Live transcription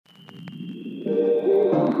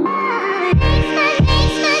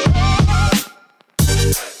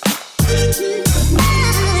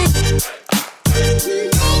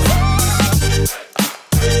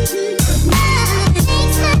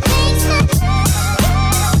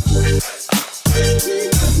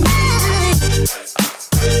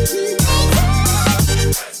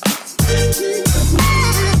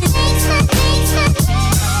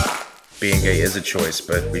is a choice,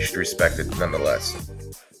 but we should respect it nonetheless.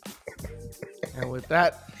 And with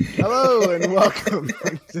that, hello and welcome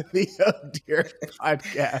to the Oh Dear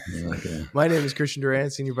Podcast. Okay. My name is Christian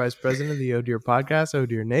Durant, Senior Vice President of the Oh Dear Podcast, Oh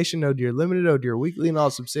Dear Nation, Oh Dear Limited, Oh Dear Weekly, and all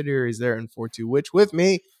subsidiaries there in 42 which with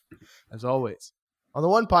me, as always, on the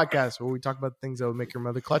one podcast where we talk about things that would make your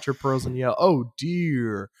mother clutch her pearls and yell, "Oh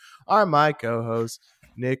dear," are my co-hosts,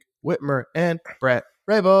 Nick Whitmer and Brett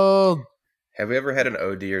Raybold. Have we ever had an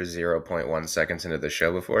OD or 0.1 seconds into the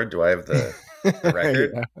show before? Do I have the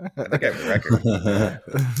record? Yeah. I think I have the record.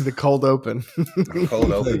 The cold open.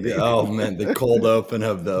 Cold open. baby. Oh man, the cold open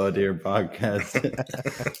of the Oh Dear Podcast.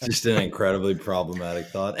 Just an incredibly problematic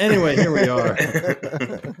thought. Anyway, here we are.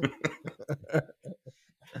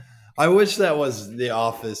 I wish that was The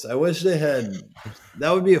Office. I wish they had.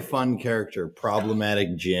 That would be a fun character,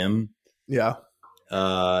 Problematic Jim. Yeah.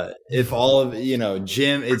 If all of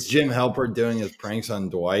Jim, it's Jim Halpert doing his pranks on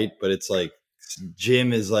Dwight, but it's like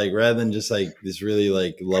Jim is like, rather than just like this really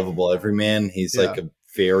like lovable everyman, he's like a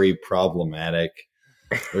very problematic.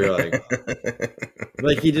 We're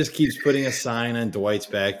like he just keeps putting a sign on Dwight's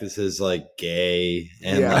back that says like gay,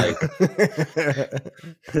 and like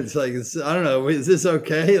it's like I don't know, is this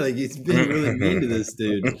okay? Like he's being really mean to this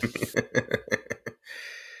dude.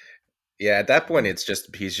 Yeah, at that point, he's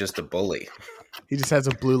just a bully. He just has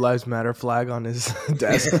a Blue Lives Matter flag on his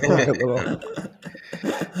desk.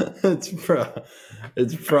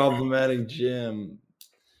 It's problematic, Jim.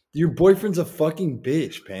 Your boyfriend's a fucking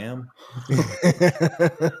bitch, Pam.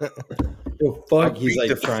 Yo, fuck. He's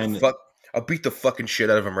like trying to. I'll beat the fucking shit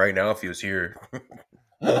out of him right now if he was here.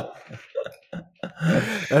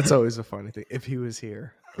 That's always a funny thing. If he was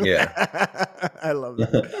here. Yeah. I love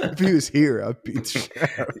that. If he was here, I'd beat the shit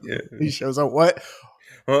out of him. Yeah. He shows up. What?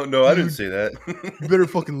 Oh, no, I didn't say that. You better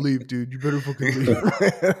fucking leave, dude. You better fucking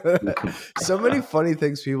leave. So many funny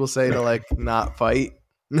things people say to like not fight.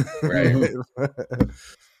 Right.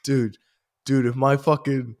 Dude, if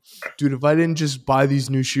I didn't just buy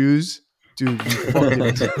these new shoes, dude, you fucking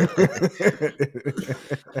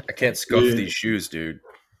I can't scuff these shoes, dude.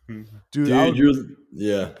 Dude,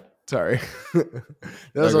 yeah. Sorry. That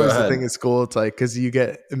was always the thing in school. It's like, because you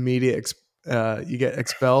get you get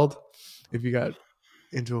expelled if you got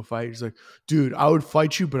into a fight. He's like, dude, I would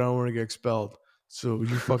fight you, but I don't want to get expelled. So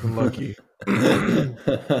you're fucking lucky.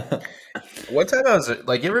 One time I was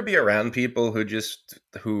like, you ever be around people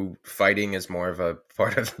who fighting is more of a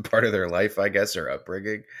part of their life, I guess, or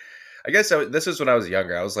upbringing. I guess this is when I was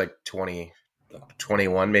younger. I was like 20,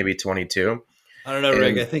 21, maybe 22. I don't know,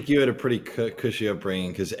 Rick. I think you had a pretty cushy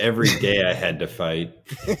upbringing because every day I had to fight.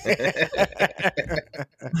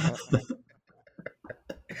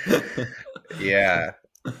 Yeah,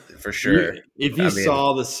 for sure. If you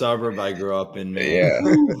saw the suburb I grew up in, man.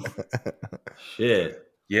 Yeah. Shit.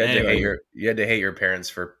 You had to hate your parents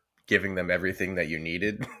for giving them everything that you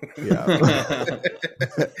needed. Yeah.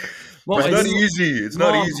 Well, it's not easy. It's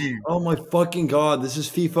not easy. Oh my fucking God. This is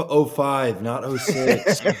FIFA 05, not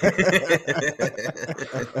 06.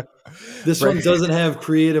 This one doesn't have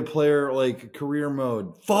creative player like career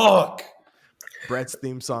mode. Fuck. Brett's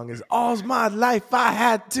theme song is "All's My Life I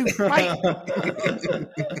Had to Fight."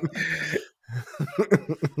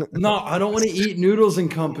 No, I don't want to eat noodles and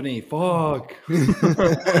company. Fuck.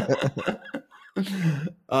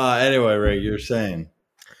 Anyway, Ray, you're saying.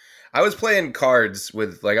 I was playing cards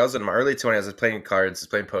with, like, I was in my early 20s. I was playing cards,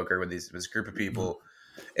 playing poker with this group of people.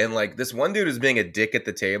 And, like, this one dude was being a dick at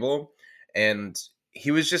the table. And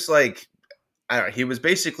he was just, like, I don't know, he was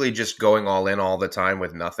basically just going all in all the time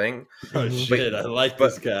with nothing. Oh, shit. I like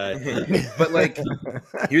this guy. But, like,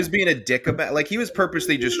 he was being a dick about, like, he was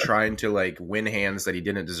purposely just trying to, like, win hands that he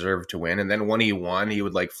didn't deserve to win. And then when he won, he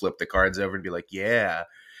would, like, flip the cards over and be like, yeah,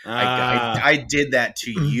 I did that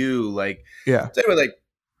to you. Like, yeah. So anyway, like,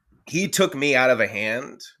 he took me out of a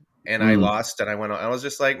hand and I lost, and I was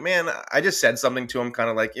just like, man, I just said something to him kind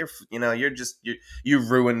of like, you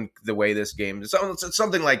ruined the way this game is.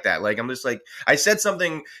 Something like that. Like, I'm just like, I said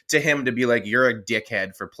something to him to be like, you're a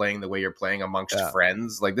dickhead for playing the way you're playing amongst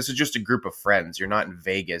friends. Like, this is just a group of friends. You're not in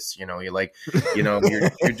Vegas, you're like, you're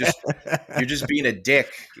just being a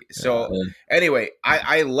dick. So anyway,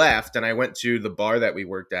 I left and I went to the bar that we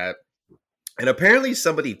worked at, and apparently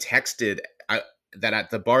somebody texted that at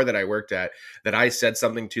the bar that I worked at, that I said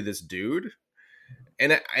something to this dude,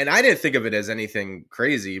 and I didn't think of it as anything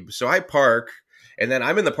crazy. So I park, and then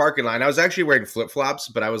I'm in the parking lot. And I was actually wearing flip flops,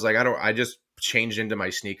 but I was like, I just changed into my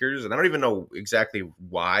sneakers, and I don't even know exactly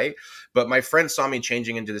why. But my friend saw me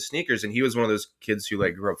changing into the sneakers, and he was one of those kids who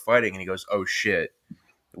like grew up fighting, and he goes, "Oh shit,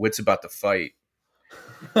 Wit's about to fight."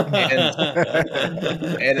 and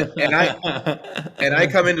I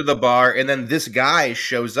come into the bar, and then this guy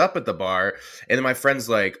shows up at the bar, and then my friend's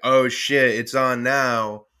like, "Oh shit, it's on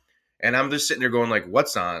now," and I'm just sitting there going like,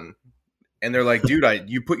 "What's on?" And they're like, "Dude,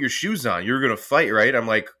 you put your shoes on. You were gonna fight, right?" I'm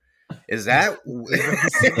like, "Is that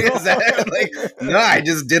like no? I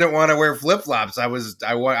just didn't want to wear flip flops. I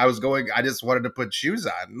just wanted to put shoes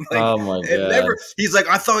on." Like, oh my god! He's like,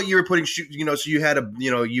 "I thought you were putting shoes, so you had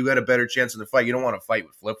a better chance in the fight. You don't want to fight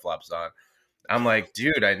with flip flops on." I'm like,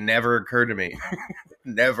 "Dude, it never occurred to me,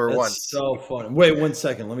 never That's once." So funny. Wait 1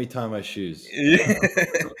 second. Let me tie my shoes.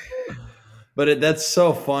 But that's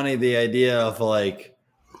so funny. The idea of like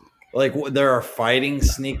there are fighting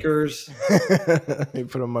sneakers. You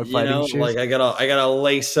put on my fighting shoes. Like I gotta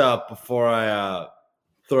lace up before I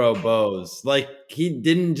throw bows. Like he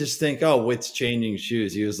didn't just think, oh, Witt's changing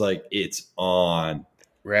shoes. He was like, it's on.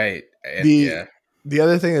 Right. The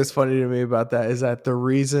other thing that's funny to me about that is that the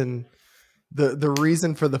reason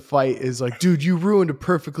for the fight is like, dude, you ruined a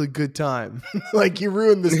perfectly good time. Like you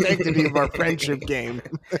ruined the sanctity of our friendship game.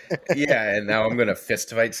 Yeah, and now I'm gonna fist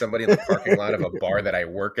fight somebody in the parking lot of a bar that I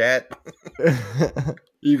work at.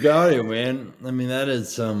 You got it, man. I mean,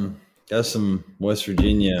 that's some West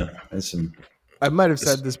Virginia. That's some. I might have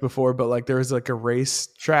said this before, but like there was like a race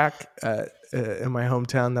track in my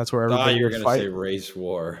hometown. That's where everybody you were would going to fight. say race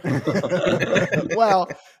war. Well,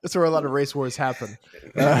 that's where a lot of race wars happen.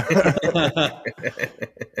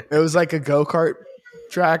 It was like a go-kart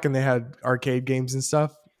track, and they had arcade games and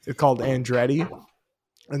stuff. It's called Andretti,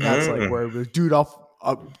 and that's like where it was, dude,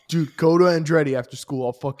 dude, go to Andretti after school.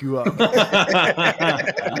 I'll fuck you up. God.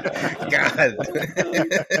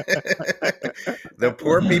 The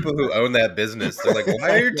poor people who own that business. They're like,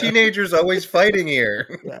 why are your teenagers always fighting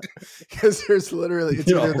here? Because there's literally,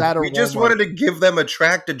 it's either that or we just Walmart. wanted to give them a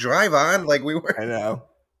track to drive on. Like we were. I know.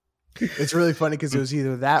 It's really funny because it was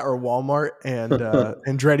either that or Walmart, and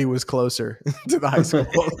Andretti was closer to the high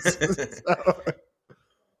schools. So.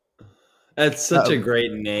 That's such a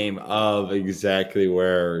great name of exactly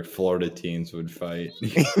where Florida teens would fight.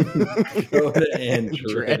 Go to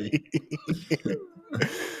Andretti.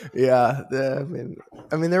 Yeah,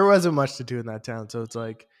 I mean, there wasn't much to do in that town, so it's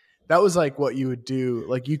like that was like what you would do.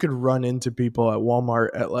 Like you could run into people at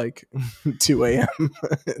Walmart at like 2 a.m.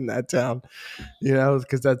 in that town,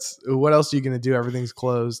 because that's what else are you going to do? Everything's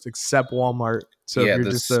closed except Walmart. So yeah, if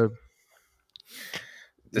you're just the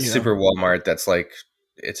super Walmart that's like.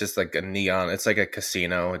 It's just like a neon. It's like a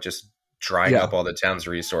casino. It just drying up all the town's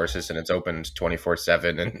resources, and it's opened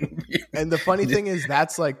 24/7. And the funny thing is,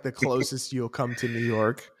 that's like the closest you'll come to New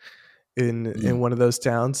York in one of those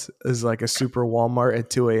towns is like a super Walmart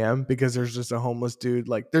at 2 a.m. because there's just a homeless dude.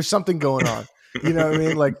 Like there's something going on. You know what I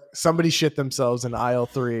mean? Like somebody shit themselves in aisle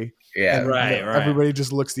 3. Yeah, and right. Everybody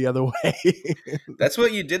just looks the other way. That's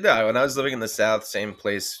what you did though. When I was living in the South, same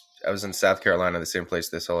place. I was in South Carolina, the same place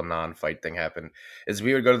this whole non-fight thing happened, is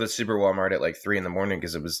we would go to the super Walmart at like 3 a.m.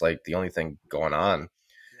 because it was like the only thing going on.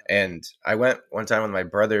 And I went one time with my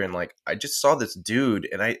brother, and like I just saw this dude,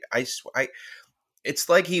 and I it's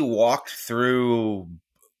like he walked through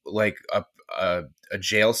like a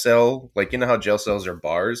jail cell, like how jail cells are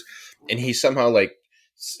bars, and he somehow like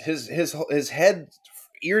his head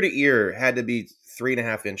ear to ear had to be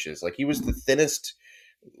 3.5 inches. Like he was the thinnest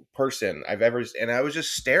person I've ever, and I was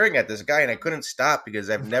just staring at this guy, and I couldn't stop because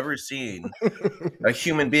I've never seen a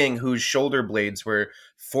human being whose shoulder blades were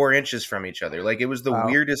 4 inches from each other. Like it was the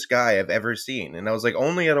weirdest guy I've ever seen, and I was like,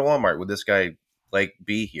 only at a Walmart would this guy like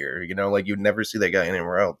be here. Like you'd never see that guy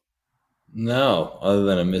anywhere else. No, other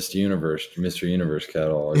than a Mr. Universe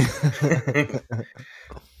catalog.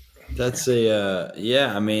 That's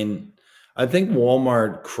I mean. I think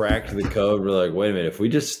Walmart cracked the code. We're like, wait a minute, if we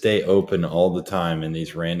just stay open all the time in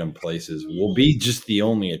these random places, we'll be just the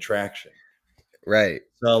only attraction. Right.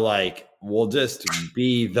 So like we'll just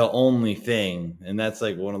be the only thing. And that's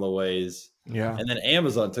like one of the ways. Yeah. And then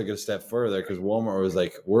Amazon took it a step further because Walmart was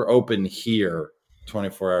like, we're open here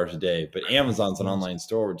 24 hours a day. But Amazon's an online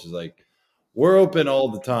store, which is like, we're open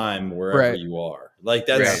all the time wherever you are. Like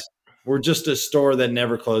that's right. We're just a store that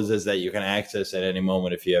never closes that you can access at any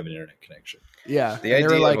moment if you have an internet connection. Yeah. The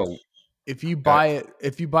idea like, of if you buy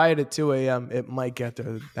it at 2 a.m., it might get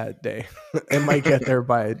there that day. It might get there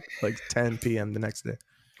by like 10 p.m. the next day.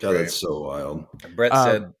 God, that's so wild. Brett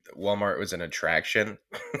said Walmart was an attraction,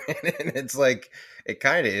 and it's like it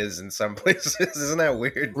kind of is in some places. Isn't that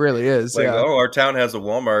weird? It really is. Like, our town has a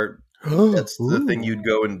Walmart. That's the thing you'd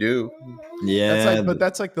go and do. Yeah,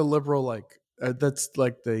 that's like the liberal that's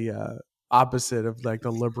like the opposite of like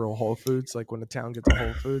the liberal Whole Foods. Like when a town gets a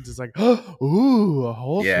Whole Foods, it's like, ooh, a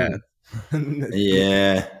Whole Foods.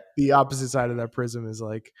 Yeah. the opposite side of that prism is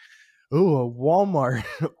like, ooh, a Walmart.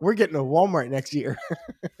 We're getting a Walmart next year.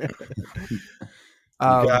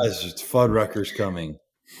 Guys, it's Fuddruckers coming.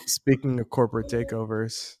 Speaking of corporate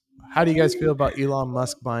takeovers, how do you guys feel about Elon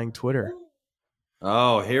Musk buying Twitter?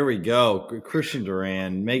 Oh, here we go. Christian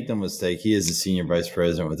Duran, make no mistake, he is the senior vice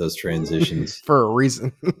president with those transitions. For a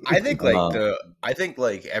reason. I think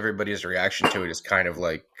like everybody's reaction to it is kind of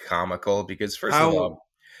like comical because first of all,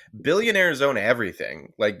 billionaires own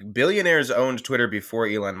everything. Like billionaires owned Twitter before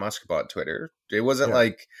Elon Musk bought Twitter. It wasn't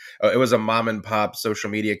like it was a mom and pop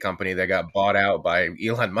social media company that got bought out by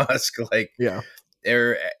Elon Musk. Like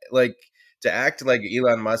they're like to act like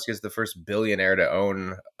Elon Musk is the first billionaire to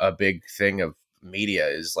own a big thing of media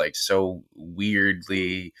is like so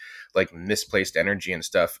weirdly like misplaced energy and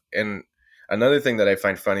stuff. And another thing that I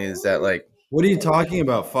find funny is that like, what are you talking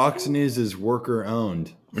about? Fox News is worker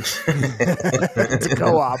owned. It's a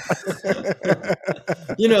co-op.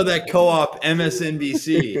 You know that co-op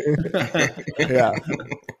MSNBC. Yeah.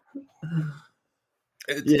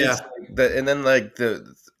 And then like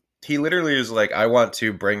he literally was like, I want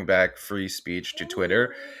to bring back free speech to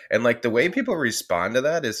Twitter. And like the way people respond to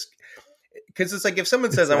that is because it's like if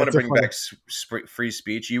someone says I want to bring back free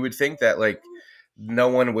speech, you would think that like no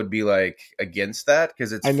one would be like against that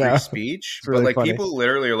because it's free speech. It's really but like funny. People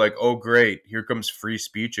literally are like, oh great, here comes free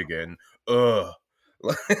speech again. Ugh.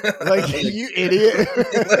 Like you idiot.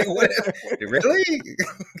 Like what? Really?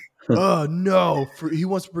 Oh no, he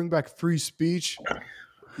wants to bring back free speech.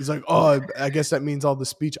 He's like, oh, I guess that means all the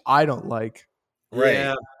speech I don't like. Right.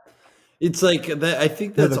 Yeah. It's like that. I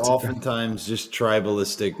think that's oftentimes just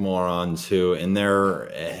tribalistic morons who, in their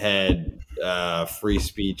head, free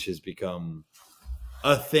speech has become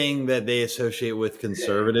a thing that they associate with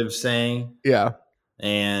conservatives saying. Yeah.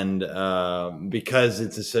 And because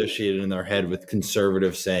it's associated in their head with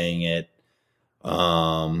conservatives saying it,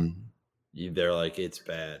 they're like, it's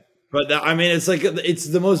bad. But I mean, it's like it's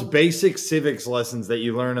the most basic civics lessons that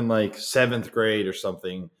you learn in like 7th grade or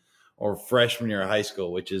something, or freshman year of high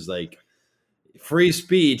school, which is like free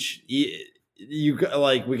speech. You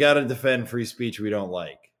like we got to defend free speech we don't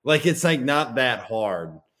like. Like it's like not that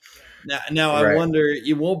hard. Now I wonder,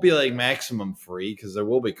 it won't be like maximum free because there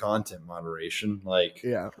will be content moderation. Like,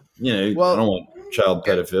 you know, I don't want child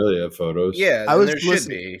pedophilia photos. Yeah, there should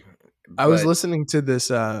be. I was listening to this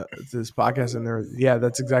this podcast and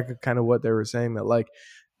that's exactly kind of what they were saying, that like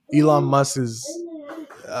Elon Musk is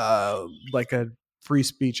like a free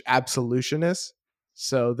speech absolutionist.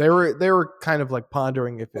 So they were kind of like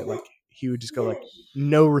pondering if it like he would just go like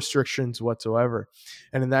no restrictions whatsoever.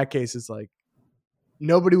 And in that case, it's like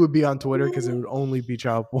nobody would be on Twitter because it would only be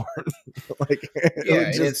child porn. Like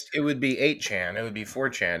it would be 8chan, it would be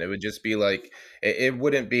 4chan. It would just be like it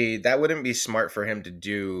wouldn't be smart for him to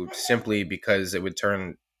do simply because it would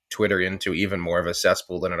turn Twitter into even more of a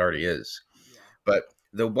cesspool than it already is. But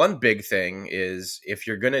the one big thing is if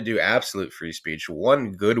you're going to do absolute free speech,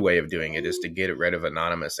 one good way of doing it is to get rid of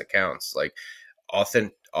anonymous accounts. Like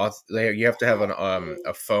you have to have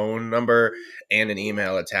a phone number and an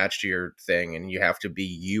email attached to your thing, and you have to be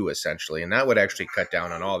you essentially, and that would actually cut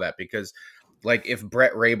down on all that. Because like if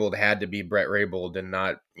Brett Raybould had to be Brett Raybould and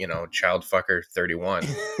not child fucker 31.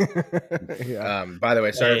 By the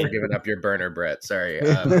way, sorry for giving up your burner, Brett. Sorry.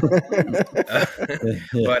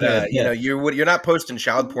 But you're not posting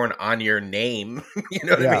child porn on your name. You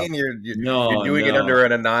know what I mean? You're doing it under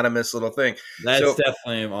an anonymous little thing. That's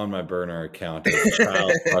definitely on my burner account.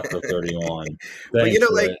 Child fucker 31. But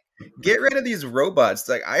get rid of these robots.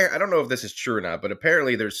 Like I don't know if this is true or not, but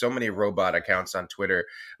apparently there's so many robot accounts on Twitter.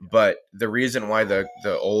 But the reason why the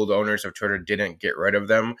old owners of Twitter didn't get rid of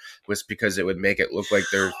them was because it would make it look like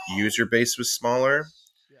their user base was smaller.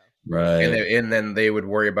 Right. And then they would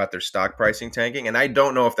worry about their stock pricing tanking. And I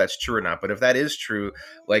don't know if that's true or not, but if that is true,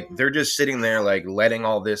 like they're just sitting there like letting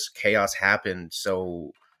all this chaos happen.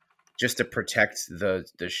 So just to protect the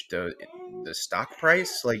stock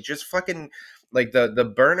price, like just fucking like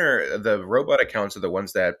the robot accounts are the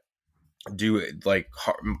ones that do like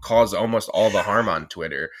cause almost all the harm on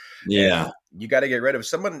Twitter. Yeah. And you got to get rid of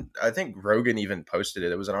someone. I think Rogan even posted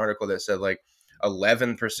it. It was an article that said like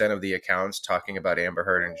 11% of the accounts talking about Amber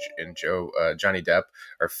Heard and Johnny Depp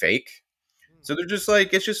are fake. So they're just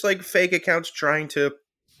like, it's just like fake accounts trying to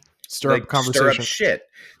stir up conversation. Stir up shit.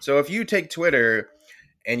 So if you take Twitter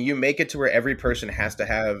and you make it to where every person has to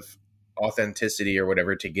have authenticity or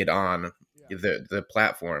whatever to get on the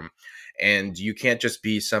platform, and you can't just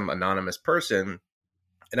be some anonymous person.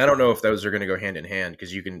 And I don't know if those are going to go hand in hand,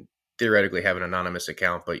 because you can theoretically have an anonymous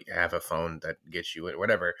account, but you have a phone that gets you it,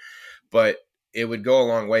 whatever. But it would go a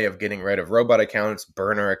long way of getting rid of robot accounts,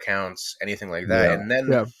 burner accounts, anything like that. Yeah. And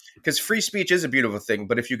then, because free speech is a beautiful thing,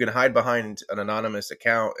 but if you can hide behind an anonymous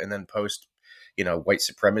account and then post, white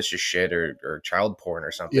supremacist shit or child porn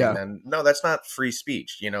or something, then no, that's not free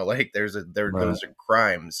speech. Like those are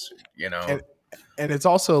crimes. And it's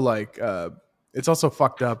also like it's also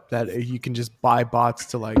fucked up that you can just buy bots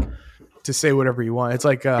to say whatever you want. It's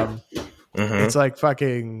like it's like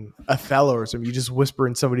fucking Othello or something. You just whisper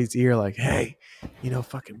in somebody's ear like, "Hey,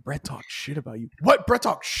 fucking Brett talks shit about you." What? Brett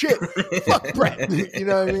talks shit? Fuck Brett. You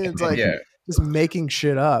know what I mean? It's like just making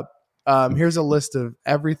shit up. Here's a list of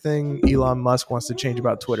everything Elon Musk wants to change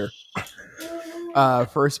about Twitter.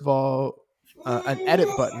 First of all, an edit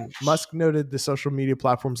button. Musk noted the social media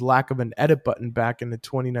platform's lack of an edit button back in the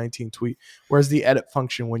 2019 tweet. Where's the edit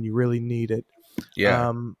function when you really need it?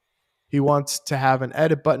 Yeah. He wants to have an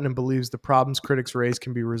edit button and believes the problems critics raise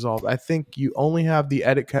can be resolved. I think you only have the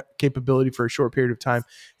edit capability for a short period of time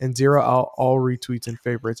and zero out all retweets and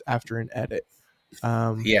favorites after an edit.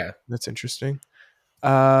 That's interesting.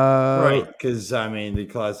 Right, because the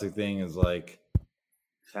classic thing is like,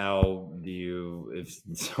 how do you, if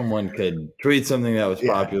someone could tweet something that was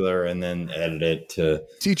popular and then edit it to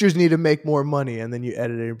teachers need to make more money, and then you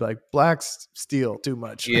edit it and be like, blacks steal too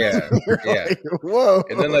much. Yeah. Like, whoa.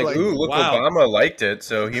 And then ooh, look, wow. Obama liked it,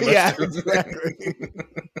 so he must have. Exactly.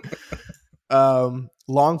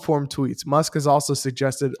 Long form tweets. Musk has also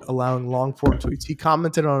suggested allowing long form tweets. He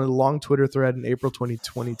commented on a long Twitter thread in April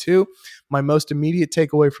 2022. My most immediate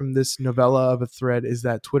takeaway from this novella of a thread is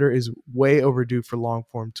that Twitter is way overdue for long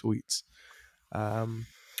form tweets.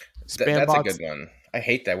 That's a good one. I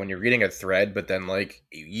hate that when you're reading a thread, but then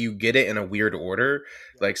you get it in a weird order.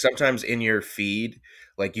 Like sometimes in your feed,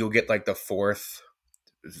 you'll get the fourth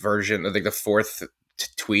version, the fourth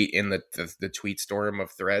tweet in the tweet storm of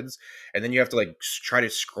threads, and then you have to try to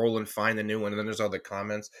scroll and find the new one, and then there's all the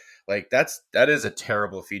comments. That is a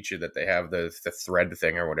terrible feature that they have, the thread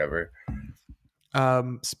thing or whatever.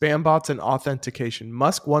 Spam bots and authentication.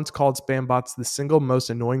 Musk once called spam bots the single most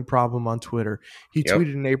annoying problem on Twitter. He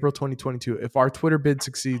tweeted in April 2022, "If our Twitter bid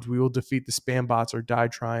succeeds, we will defeat the spam bots or die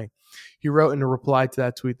trying." He wrote in a reply to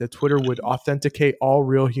that tweet that Twitter would authenticate all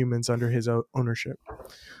real humans under his ownership.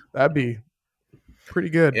 That'd be pretty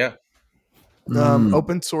good. Yeah.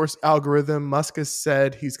 Open source algorithm. Musk has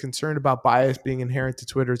said he's concerned about bias being inherent to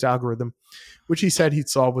Twitter's algorithm, which he said he'd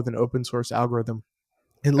solve with an open source algorithm.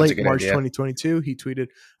 In late March 2022, he tweeted,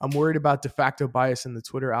 "I'm worried about de facto bias in the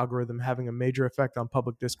Twitter algorithm having a major effect on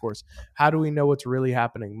public discourse. How do we know what's really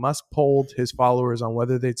happening?" Musk polled his followers on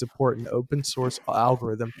whether they'd support an open source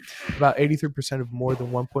algorithm. About 83% of more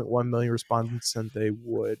than 1.1 million respondents said they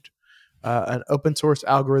would. An open source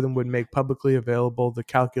algorithm would make publicly available the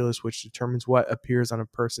calculus which determines what appears on a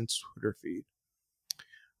person's Twitter feed.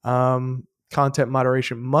 Content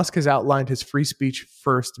moderation. Musk has outlined his free speech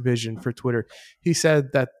first vision for Twitter. He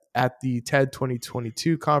said that at the TED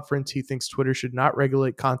 2022 conference, he thinks Twitter should not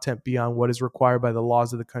regulate content beyond what is required by the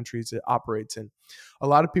laws of the countries it operates in. A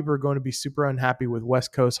lot of people are going to be super unhappy with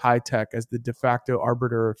West Coast high tech as the de facto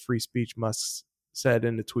arbiter of free speech, Musk said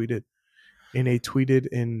in a tweet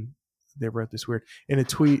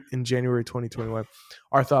in January 2021.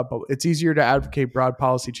 Our thought, but it's easier to advocate broad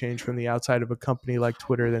policy change from the outside of a company like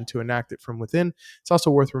Twitter than to enact it from within. It's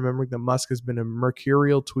also worth remembering that Musk has been a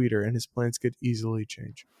mercurial tweeter and his plans could easily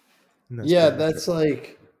change. That's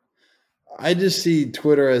I just see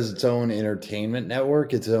Twitter as its own entertainment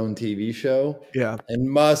network, its own TV show. Yeah. And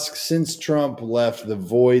Musk, since Trump left, the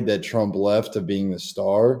void that Trump left of being the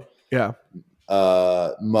star,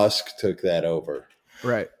 Musk took that over.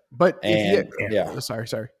 Right. But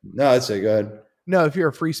sorry. No, I'd say go ahead. No, if you're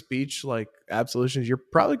a free speech absolutionist, you're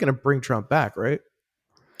probably going to bring Trump back, right?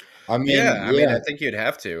 I think you'd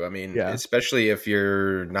have to. Especially if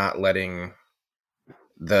you're not letting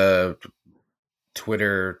the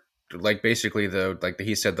Twitter, basically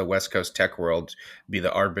he said, the West Coast tech world be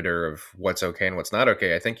the arbiter of what's okay and what's not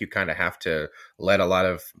okay. I think you kind of have to let a lot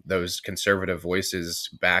of those conservative voices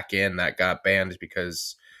back in that got banned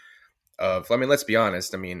because of, let's be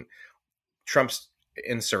honest. Trump's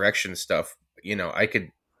insurrection stuff, I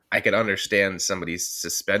could understand somebody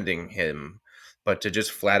suspending him, but to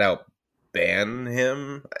just flat out ban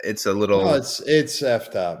him, it's a little. No, it's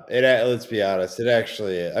effed up. Let's be honest. It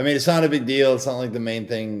actually is. It's not a big deal. It's not like the main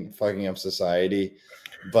thing fucking up society,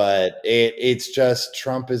 but it's just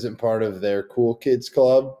Trump isn't part of their cool kids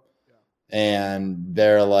club, and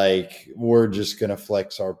they're like, we're just gonna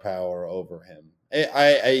flex our power over him.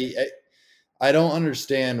 I don't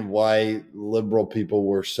understand why liberal people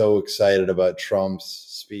were so excited about Trump's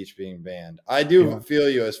speech being banned. I do feel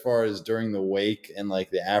you as far as during the wake and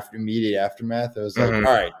like the immediate aftermath. It was like, all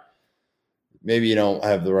right, maybe you don't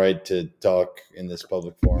have the right to talk in this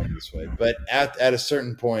public forum this way. But at a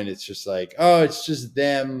certain point, it's just like, oh, it's just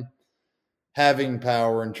them having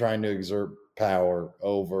power and trying to exert power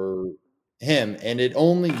over him. And it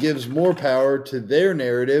only gives more power to their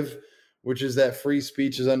narrative, which is that free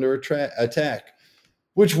speech is under attack,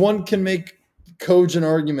 which one can make cogent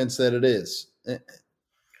arguments that it is.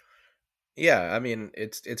 Yeah, I mean,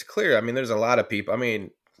 it's clear. I mean, there's a lot of people. I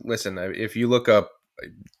mean, listen, if you look up,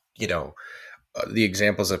 the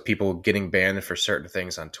examples of people getting banned for certain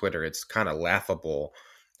things on Twitter, it's kind of laughable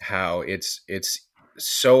how it's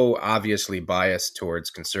so obviously biased towards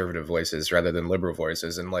conservative voices rather than liberal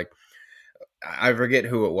voices. And like, I forget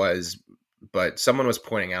who it was, but someone was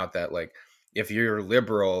pointing out that like, if you're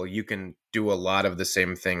liberal, you can do a lot of the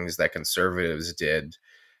same things that conservatives did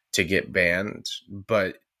to get banned,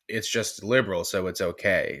 but it's just liberal, so it's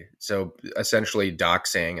okay. So essentially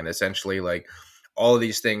doxing and essentially like all of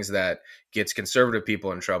these things that gets conservative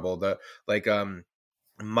people in trouble.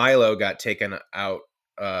 Milo got taken out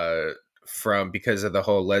from because of the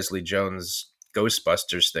whole Leslie Jones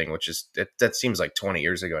Ghostbusters thing, which is that seems like 20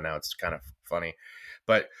 years ago now. It's kind of funny,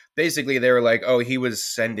 but basically they were like, oh, he was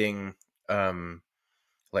sending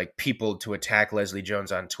like people to attack Leslie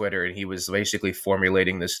Jones on Twitter, and he was basically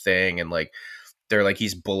formulating this thing, and like they're like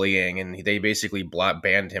he's bullying, and they basically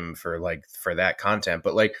banned him for that content.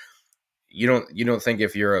 But like you don't think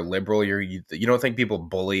if you're a liberal, you don't think people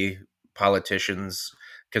bully politicians,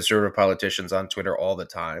 conservative politicians on Twitter all the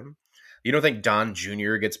time? You don't think Don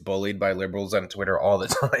Jr. gets bullied by liberals on Twitter all the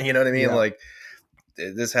time? You know what I mean? Yeah. Like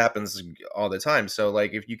this happens all the time. So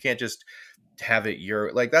like if you can't just have it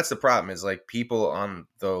that's the problem, is like people on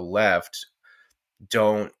the left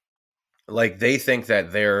don't, like, they think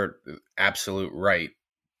that they're absolute right.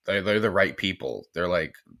 They're the right people. They're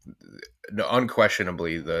like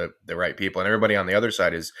unquestionably the right people, and everybody on the other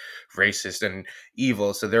side is racist and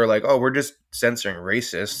evil. So they're like, oh, we're just censoring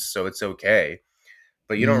racists, so it's okay.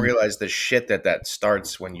 But you don't realize the shit that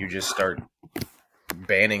starts when you just start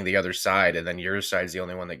banning the other side, and then your side's the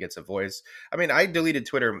only one that gets a voice. I mean, I deleted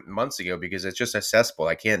Twitter months ago because it's just a cesspool.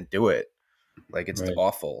 I can't do it. Like, it's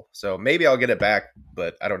awful. So maybe I'll get it back,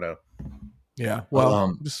 but I don't know. Yeah.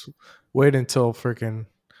 Well, just wait until freaking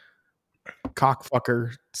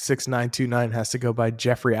cockfucker 6929 has to go by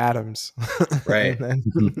Jeffrey Adams. Right. and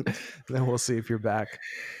then we'll see if you're back.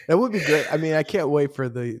 That would be great. I mean, I can't wait for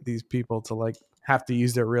these people to like have to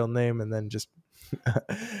use their real name and then just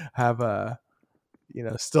have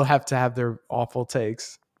still have to have their awful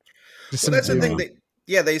takes. Well, that's the thing.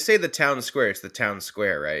 They say the town square. It's the town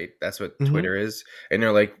square, right? That's what Twitter is. And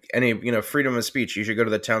they're like, any, freedom of speech, you should go to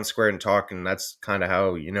the town square and talk. And that's kind of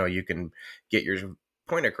how, you can get your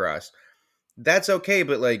point across. That's okay.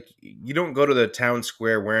 But like, you don't go to the town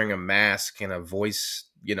square wearing a mask and a voice,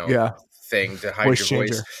 thing to hide your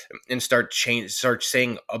voice and start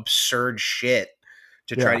saying absurd shit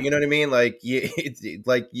to try to, you know what I mean? Like,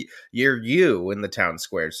 you're you in the town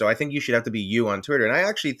square. So I think you should have to be you on Twitter. And I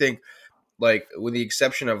actually think, like, with the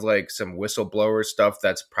exception of like some whistleblower stuff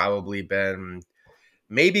that's probably been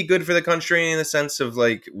maybe good for the country in the sense of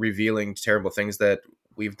like revealing terrible things that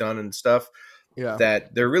we've done and stuff,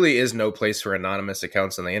 that there really is no place for anonymous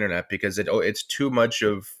accounts on the internet, because it's too much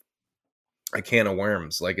of a can of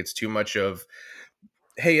worms. Like, it's too much of,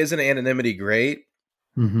 hey, isn't anonymity great?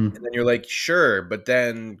 And then you're like, sure, but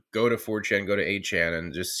then go to 4chan, go to 8chan,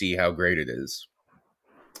 and just see how great it is.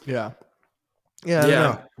 Yeah.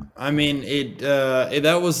 I mean,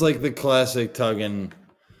 that was like the classic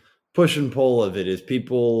push and pull of it. Is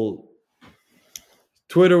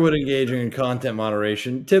Twitter would engage in content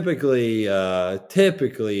moderation, typically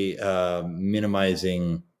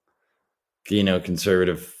minimizing,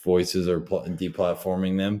 conservative voices or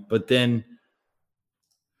deplatforming them, but then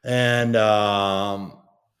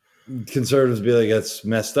conservatives be like, that's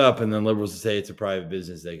messed up, and then liberals would say it's a private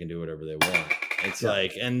business, they can do whatever they want. It's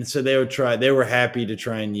like, and so they were happy to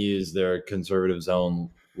try and use their conservatives' own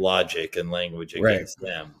logic and language against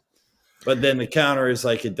them. But then the counter is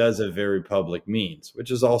like, it does have very public means, which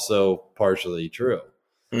is also partially true.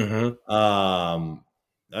 I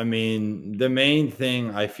mean, the main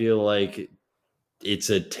thing, I feel like it's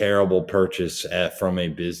a terrible purchase from a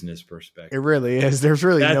business perspective. It really is. There's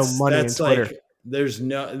really no money in Twitter. Like,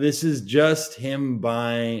 this is just him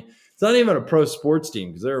buying. It's not even a pro sports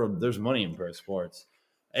team, because there's money in pro sports.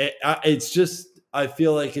 It's just, I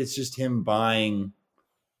feel like it's just him buying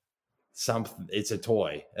it's a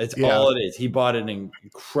toy. It's all it is. He bought an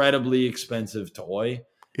incredibly expensive toy,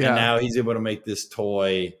 and now he's able to make this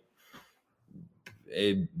toy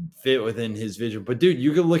fit within his vision. But dude,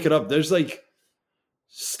 you can look it up. There's like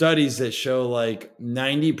studies that show like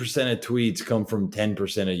 90% of tweets come from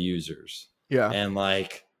 10% of users. Yeah. And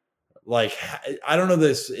like I don't know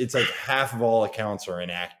this. It's like half of all accounts are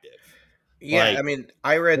inactive. Yeah. Like, I mean,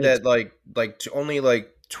 I read that like only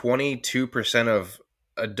like 22% of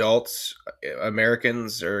adults,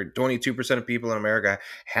 Americans, or 22% of people in America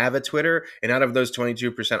have a Twitter. And out of those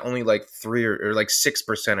 22%, only like 3 or like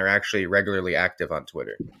 6% are actually regularly active on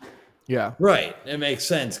Twitter. Yeah. Right. It makes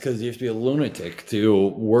sense because you have to be a lunatic to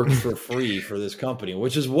work for free for this company,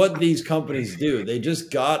 which is what these companies do. They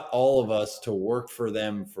just got all of us to work for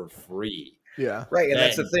them for free. Yeah. Right. And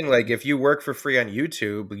that's the thing. Like, if you work for free on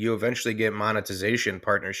YouTube, you eventually get monetization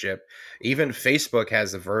partnership. Even Facebook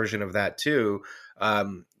has a version of that too.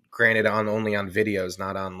 Granted, only on videos,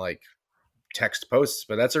 not on like text posts.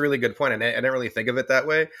 But that's a really good point. And I didn't really think of it that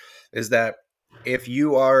way. Is that if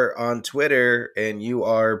you are on Twitter and you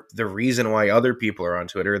are the reason why other people are on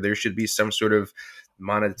Twitter, there should be some sort of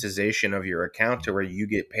monetization of your account to where you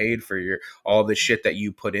get paid for all the shit that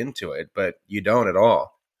you put into it, but you don't at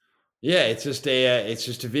all. Yeah, it's just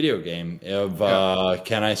a video game of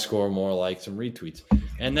can I score more likes and retweets,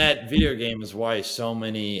 and that video game is why so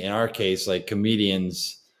many, in our case, like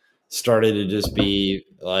comedians, started to just be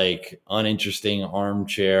like uninteresting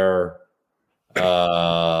armchair.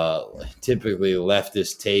 Typically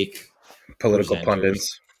leftist take political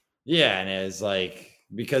pundits. Yeah, and it's like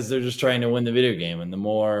because they're just trying to win the video game, and the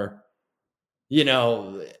more,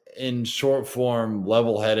 in short form,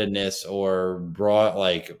 level-headedness or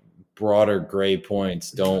broader gray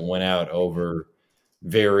points don't win out over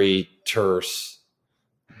very terse,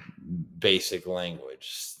 basic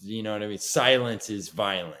language. You know what I mean? Silence is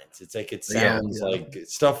violence. It's like it sounds like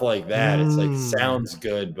stuff like that. It's like sounds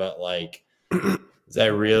good, but like. Is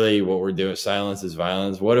that really what we're doing? Silence is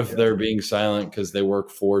violence. What if they're being silent because they work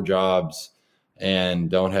 4 jobs and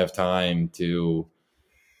don't have time to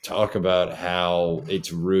talk about how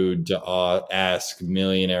it's rude to ask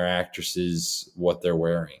millionaire actresses what they're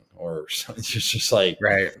wearing or something? It's just like,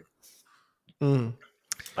 right.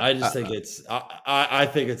 I just think I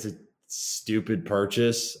think it's a stupid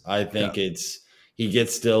purchase. I think he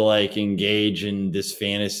gets to like engage in this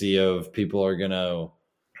fantasy of people are going to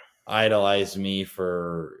idolize me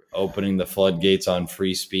for opening the floodgates on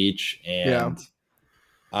free speech, and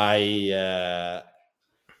I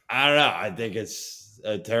don't know. I think it's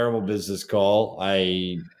a terrible business call.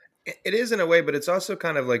 It is in a way, but it's also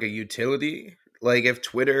kind of like a utility. Like if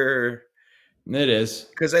Twitter, it is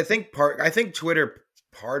because I think Twitter.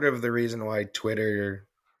 Part of the reason why Twitter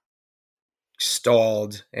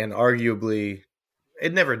stalled, and arguably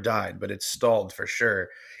it never died, but it stalled for sure,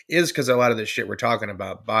 is because a lot of the shit we're talking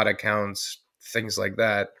about, bot accounts, things like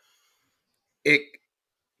that, it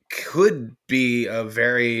could be a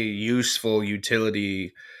very useful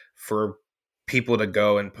utility for people to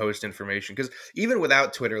go and post information. Because even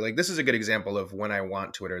without Twitter, like this is a good example of when I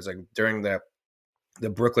want Twitter. It's like during the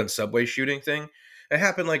Brooklyn subway shooting thing. It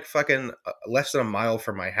happened like fucking less than a mile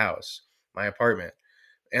from my house, my apartment.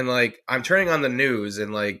 And like, I'm turning on the news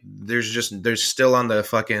and like, there's still on the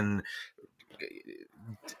fucking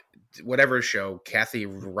whatever show, Kathy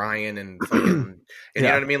Ryan and fucking, and you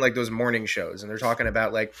know what I mean? Like those morning shows. And they're talking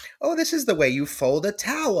about like, oh, this is the way you fold a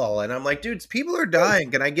towel. And I'm like, dudes, people are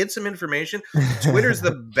dying. Can I get some information? Twitter's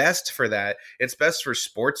the best for that. It's best for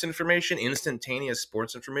sports information, instantaneous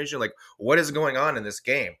sports information. Like what is going on in this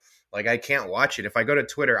game? Like I can't watch it. If I go to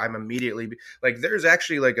Twitter, I'm immediately like, there's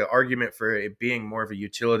actually like an argument for it being more of a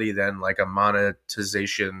utility than like a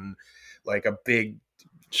monetization, like a big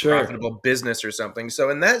profitable business or something. So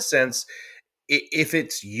in that sense, if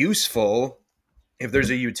it's useful, if there's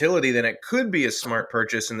a utility, then it could be a smart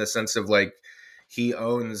purchase in the sense of like he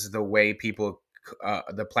owns the way people,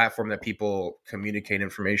 the platform that people communicate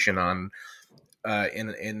information on.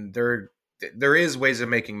 And there is ways of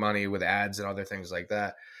making money with ads and other things like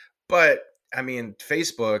that. But I mean,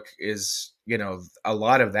 Facebook is, a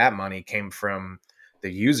lot of that money came from the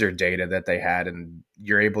user data that they had, and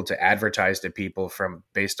you're able to advertise to people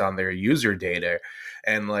based on their user data.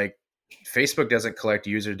 And like Facebook doesn't collect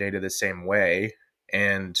user data the same way,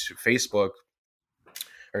 and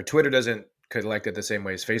Twitter doesn't collect it the same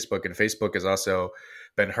way as Facebook. And Facebook has also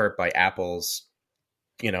been hurt by Apple's,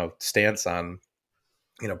 stance on,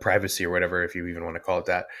 privacy or whatever, if you even want to call it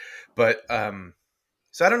that. But,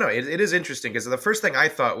 so I don't know. It is interesting because the first thing I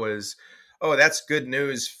thought was, oh, that's good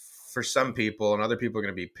news for some people and other people are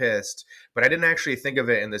going to be pissed. But I didn't actually think of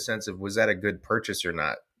it in the sense of, was that a good purchase or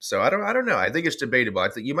not? So I don't know. I think it's debatable. I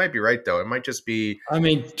think you might be right though. It might just be. I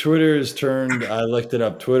mean, Twitter's turned. I looked it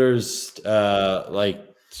up. Twitter's like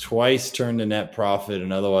twice turned a net profit,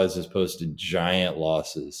 and otherwise has posted giant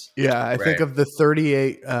losses. Yeah, I think Right. of the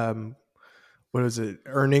 38 what is it,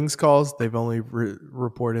 earnings calls, they've only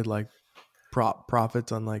reported like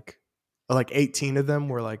profits on like 18 of them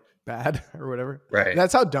were like bad or whatever. Right.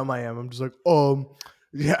 That's how dumb I am. I'm just like,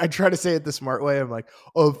 yeah, I try to say it the smart way. I'm like,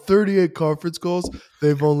 38 conference calls,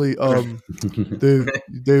 they've only it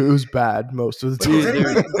was bad most of the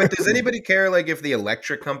time. But does anybody care like if the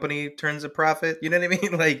electric company turns a profit? You know what I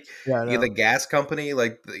mean? Like the gas company,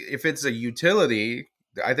 like if it's a utility,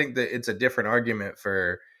 I think that it's a different argument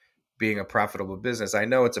for being a profitable business. I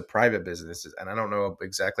know it's a private business, and I don't know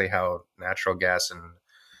exactly how natural gas and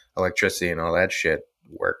electricity and all that shit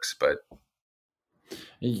works, but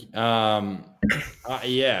yeah.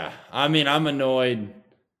 I mean, I'm annoyed.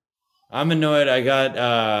 I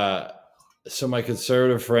got so my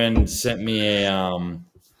conservative friend sent me a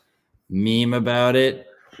meme about it.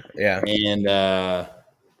 Yeah. And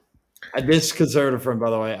this conservative friend, by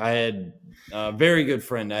the way, I had a very good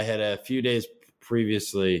friend. I had a few days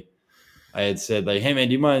previously, I had said like, hey man,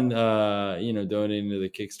 do you mind donating to the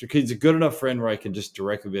Kickstarter? Because he's a good enough friend where I can just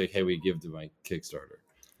directly be like, hey, we give to my Kickstarter.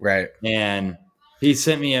 Right. And he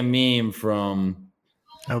sent me a meme from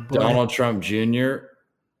Donald Trump Jr.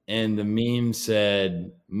 And the meme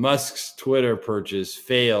said, Musk's Twitter purchase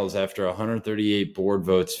fails after 138 board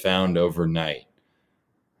votes found overnight.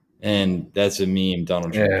 And that's a meme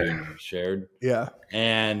Donald Trump Jr. shared. Yeah.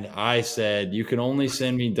 And I said, you can only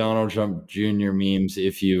send me Donald Trump Jr. memes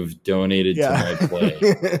if you've donated to my play.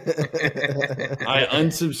 I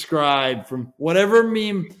unsubscribed from whatever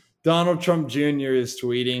meme Donald Trump Jr. is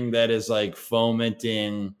tweeting that is like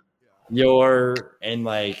fomenting and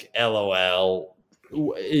like LOL.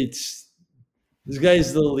 This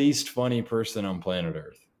guy's the least funny person on planet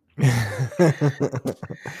Earth.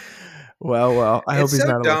 Well, I hope he's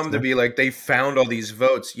not dumb to be like, they found all these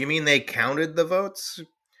votes. You mean they counted the votes?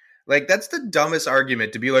 Like, that's the dumbest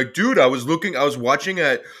argument to be like, dude, I was watching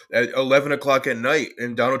at 11 o'clock at night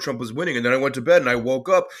and Donald Trump was winning. And then I went to bed and I woke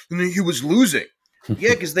up and then he was losing.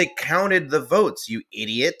 Yeah, because they counted the votes, you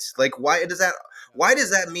idiot. Like, why does that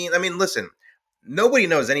mean? I mean, listen, nobody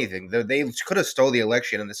knows anything. They could have stole the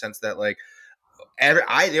election in the sense that, like,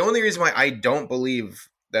 the only reason why I don't believe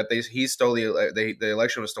that he stole the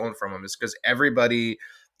election was stolen from him is because everybody,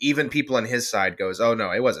 even people on his side, goes, "Oh no,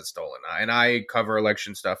 it wasn't stolen." And I cover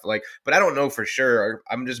election stuff, but I don't know for sure.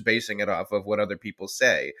 I'm just basing it off of what other people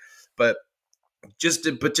say. But just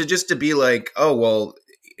to be like, "Oh well,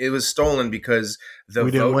 it was stolen because the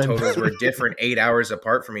vote totals were different 8 hours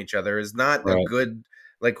apart from each other," is not a good.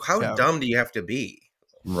 Like, how dumb do you have to be?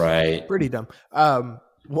 Right, pretty dumb.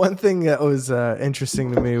 One thing that was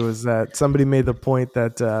interesting to me was that somebody made the point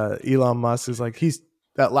that Elon Musk is like,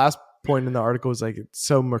 that last point in the article was like, it's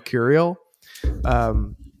so mercurial.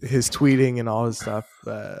 His tweeting and all his stuff,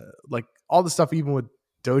 like all the stuff, even with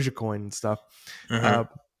Dogecoin and stuff. Mm-hmm.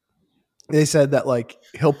 They said that like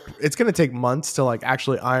it's going to take months to like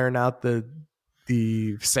actually iron out the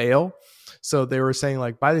sale. So they were saying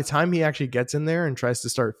like by the time he actually gets in there and tries to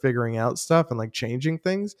start figuring out stuff and like changing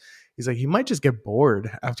things, he's like, he might just get bored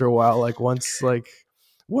after a while. Like once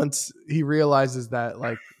he realizes that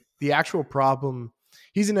like the actual problem,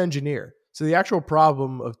 he's an engineer. So the actual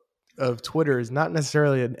problem of Twitter is not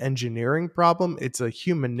necessarily an engineering problem. It's a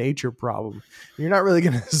human nature problem. You're not really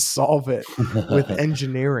going to solve it with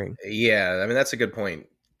engineering. Yeah. I mean, that's a good point.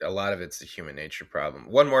 A lot of it's a human nature problem.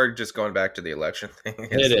 One more, just going back to the election thing.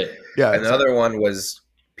 Yeah. Another one was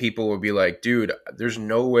people would be like, dude, there's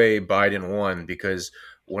no way Biden won because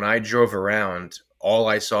when I drove around, all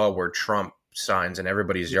I saw were Trump signs in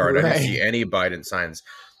everybody's yard. Right. I didn't see any Biden signs.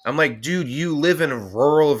 I'm like, dude, you live in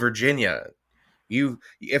rural Virginia. Even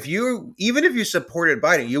if you supported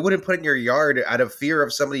Biden, you wouldn't put it in your yard out of fear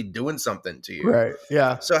of somebody doing something to you. Right.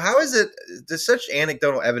 Yeah. So how is it there's such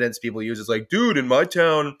anecdotal evidence people use? It's like, dude, in my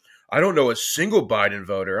town, I don't know a single Biden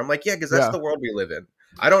voter. I'm like, yeah, because that's the world we live in.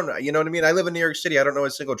 I don't know. You know what I mean? I live in New York City. I don't know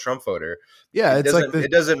a single Trump voter. Yeah.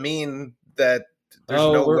 It doesn't mean that there's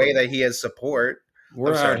no way that he has support.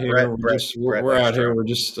 We're out here. We're out here. We're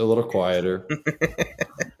just a little quieter.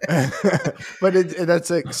 But that's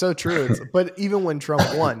like so true. But even when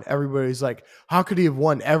Trump won, everybody's like, how could he have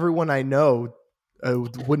won? Everyone I know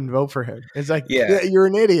wouldn't vote for him. It's like, yeah, you're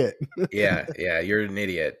an idiot. yeah, you're an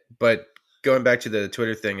idiot. But going back to the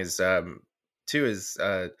Twitter thing is that's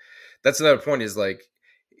another point is like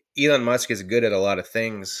Elon Musk is good at a lot of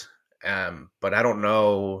things. But I don't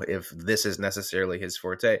know if this is necessarily his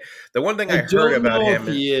forte. The one thing I I heard don't about know him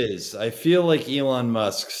if he is. I feel like Elon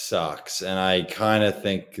Musk sucks, and I kind of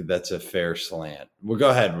think that's a fair slant. Well, go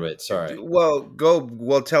ahead, Whit. Sorry.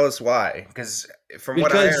 well, tell us why, because from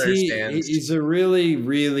what I Because understand, he's a really,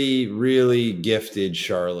 really, really gifted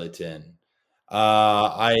charlatan.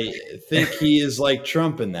 I think he is like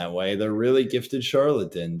Trump in that way. They're really gifted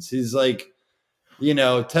charlatans. He's like,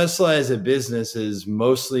 Tesla as a business has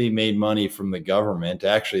mostly made money from the government.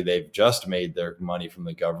 Actually, they've just made their money from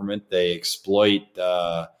the government. They exploit,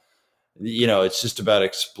 it's just about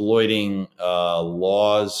exploiting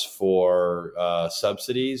laws for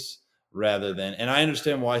subsidies rather than, and I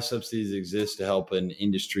understand why subsidies exist to help an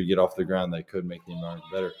industry get off the ground that could make the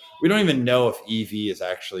environment better. We don't even know if EV is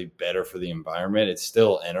actually better for the environment. It's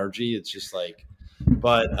still energy. It's just like,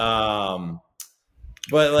 but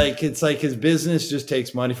like it's like his business just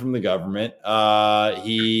takes money from the government.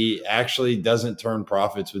 He actually doesn't turn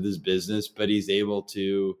profits with his business, but he's able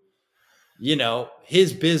to,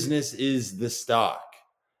 his business is the stock.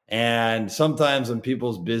 And sometimes when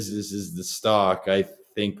people's business is the stock, I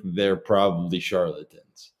think they're probably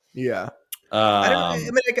charlatans. Yeah. I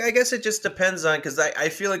mean, I guess it just depends on, because I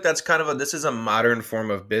feel like that's kind of this is a modern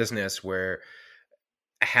form of business where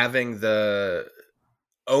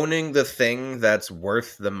owning the thing that's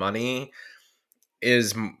worth the money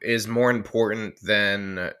is more important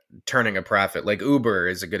than turning a profit. Like Uber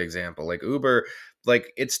is a good example. Like Uber,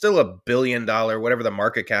 like it's still $1 billion, whatever the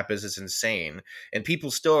market cap is. It's insane, and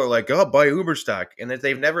people still are like, "Oh, buy Uber stock," and that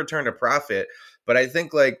they've never turned a profit. But I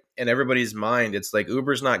think, like, in everybody's mind, it's like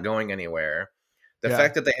Uber's not going anywhere. The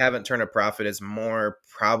fact that they haven't turned a profit is more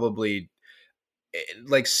probably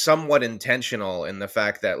like somewhat intentional in the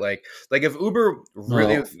fact that like if Uber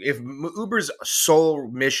really if Uber's sole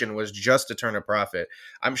mission was just to turn a profit,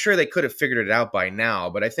 I'm sure they could have figured it out by now.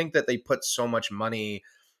 But I think that they put so much money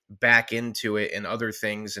back into it and other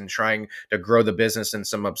things and trying to grow the business in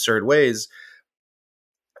some absurd ways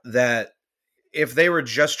that if they were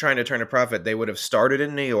just trying to turn a profit, they would have started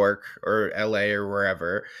in New York or LA or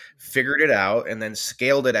wherever, figured it out, and then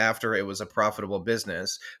scaled it after it was a profitable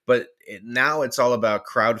business. But now it's all about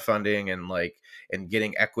crowdfunding and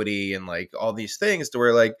getting equity and like all these things to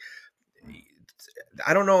where like,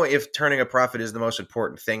 I don't know if turning a profit is the most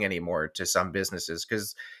important thing anymore to some businesses,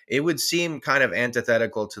 because it would seem kind of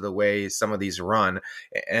antithetical to the way some of these run.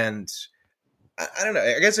 And I don't know.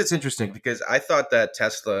 I guess it's interesting because I thought that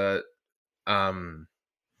Tesla I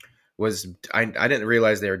didn't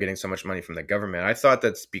realize they were getting so much money from the government. I thought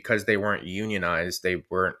that's because they weren't unionized, they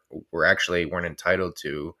weren't entitled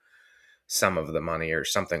to some of the money or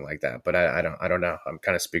something like that. But I don't know. I'm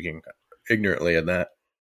kind of speaking ignorantly of that.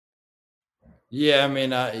 Yeah, I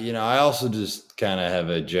mean, I also just kind of have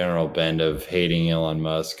a general bend of hating Elon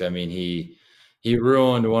Musk. I mean, he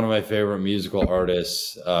ruined one of my favorite musical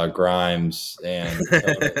artists, Grimes, and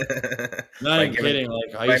not even kidding.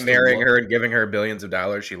 Like by marrying her and giving her billions of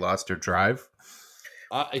dollars, she lost her drive.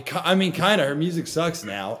 I mean, kind of. Her music sucks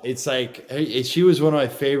now. It's like she was one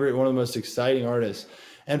of the most exciting artists,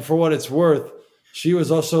 and for what it's worth, she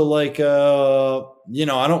was also like, I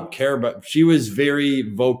don't care about. She was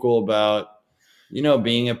very vocal about,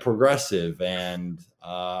 being a progressive, and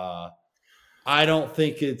I don't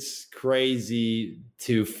think it's crazy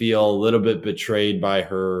to feel a little bit betrayed by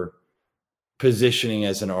her positioning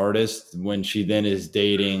as an artist when she then is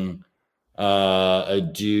dating a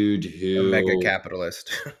dude a mega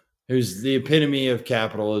capitalist who's the epitome of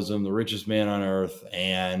capitalism, the richest man on earth,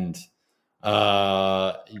 and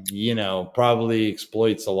probably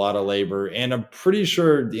exploits a lot of labor. And I'm pretty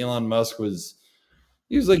sure Elon Musk was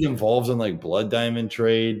like involved in like blood diamond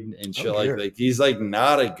trade and shit. Like he's like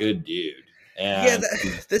not a good dude. And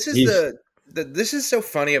this is so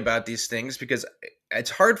funny about these things because it's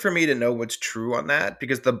hard for me to know what's true on that,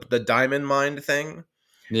 because the diamond mine thing,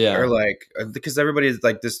 or like, because everybody's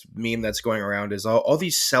like, this meme that's going around is all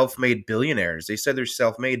these self-made billionaires. They said they're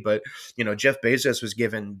self-made, but Jeff Bezos was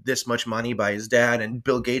given this much money by his dad, and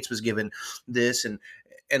Bill Gates was given this,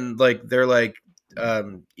 and like they're like,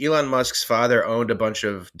 Elon Musk's father owned a bunch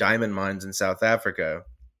of diamond mines in South Africa.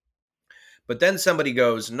 But then somebody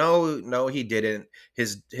goes, no, he didn't.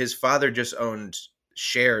 His father just owned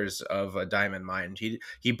shares of a diamond mine.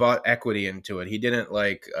 He bought equity into it. He didn't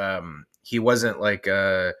like, he wasn't like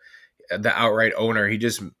the outright owner. He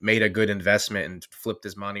just made a good investment and flipped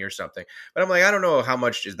his money or something. But I'm like, I don't know how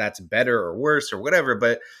much that's better or worse or whatever,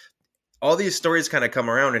 but all these stories kind of come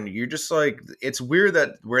around and you're just like, it's weird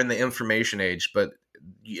that we're in the information age, but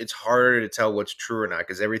it's harder to tell what's true or not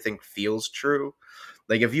because everything feels true.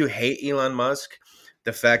 Like if you hate Elon Musk,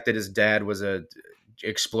 the fact that his dad was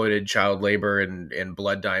exploited child labor and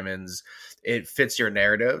blood diamonds. It fits your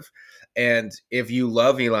narrative. And if you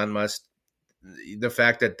love Elon Musk, the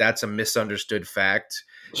fact that that's a misunderstood fact,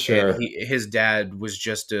 Sure. and his dad was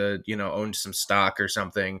just owned some stock or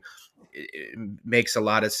something, it makes a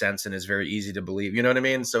lot of sense and is very easy to believe. You know what I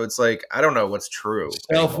mean? So it's like, I don't know what's true.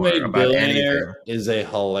 Self-made billionaire is a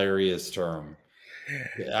hilarious term.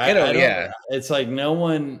 Yeah. It's like no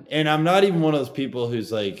one, and I'm not even one of those people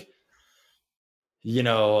who's like,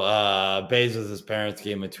 Bezos' parents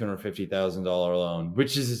gave him a $250,000 loan,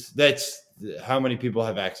 that's how many people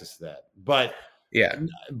have access to that. But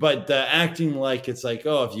the acting like it's like,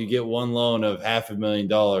 oh, if you get one loan of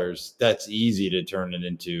 $500,000, that's easy to turn it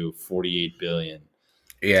into 48 billion.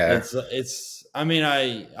 Yeah. I mean,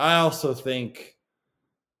 I also think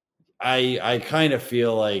I kind of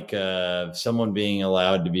feel like someone being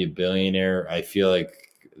allowed to be a billionaire, I feel like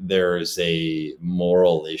there is a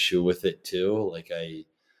moral issue with it too. Like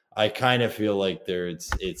I kind of feel like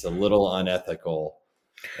it's a little unethical,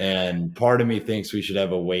 and part of me thinks we should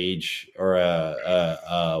have a wage or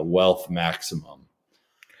a wealth maximum.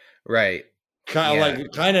 Right. Kind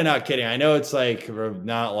of not kidding. I know it's like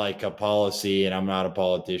not like a policy, and I'm not a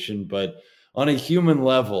politician, but on a human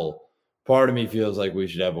level, part of me feels like we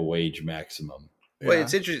should have a wage maximum. Well,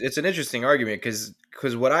 it's interesting. It's an interesting argument because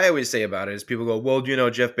what I always say about it is people go, well,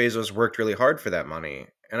 Jeff Bezos worked really hard for that money.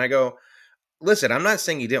 And I go, listen, I'm not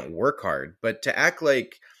saying he didn't work hard, but to act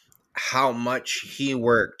like how much he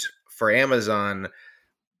worked for Amazon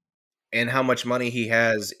and how much money he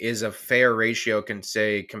has is a fair ratio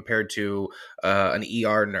compared to an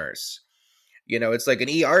ER nurse. It's like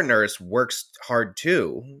an ER nurse works hard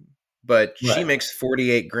too, but she makes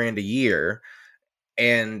 48 grand a year.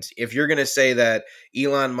 And if you're going to say that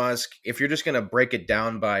Elon Musk, if you're just going to break it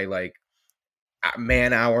down by like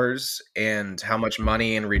man hours and how much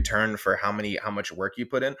money in return for how much work you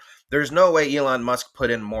put in, there's no way Elon Musk put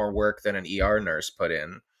in more work than an ER nurse put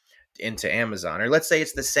into Amazon. Or let's say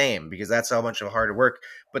it's the same, because that's how much of hard work.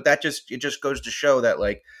 But it just goes to show that,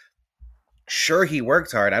 like, sure, he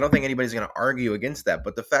worked hard. I don't think anybody's going to argue against that.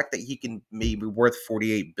 But the fact that he can maybe be worth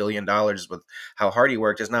 $48 billion with how hard he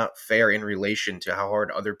worked is not fair in relation to how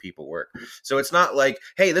hard other people work. So it's not like,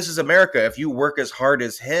 hey, this is America. If you work as hard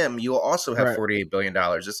as him, you'll also have $48 billion.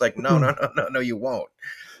 It's like, no, you won't.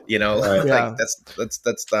 Like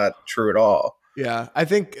that's not true at all. Yeah. I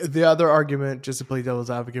think the other argument, just to play devil's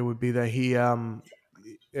advocate, would be that he,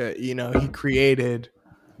 he created.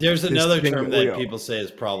 There's another term that people say is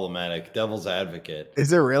problematic: devil's advocate.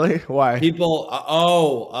 Is it really? Why? People,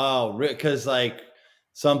 because like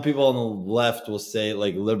some people on the left will say,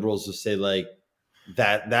 like liberals will say, like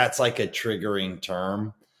that's like a triggering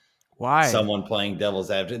term. Why? Someone playing devil's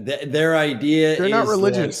advocate. Their idea they're not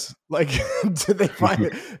religious. Like do they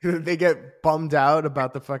find they get bummed out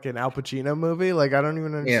about the fucking Al Pacino movie? Like, I don't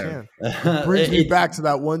even understand. It brings me back to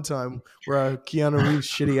that one time where Keanu Reeves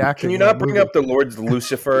shitty acting. Can you not bring up the Lord's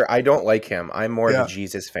Lucifer? I don't like him. I'm more of a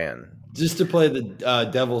Jesus fan. Just to play the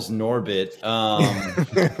devil's Norbit.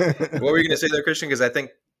 What were you going to say there, Christian? Because I think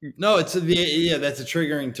that's a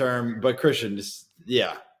triggering term. But Christian,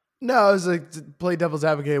 No, I was like, to play devil's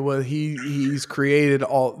advocate. Well, he's created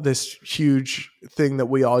all this huge thing that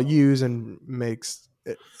we all use and makes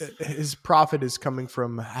his profit is coming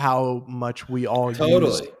from how much we all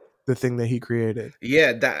use the thing that he created.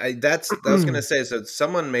 Yeah, that's I was gonna say. So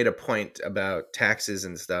someone made a point about taxes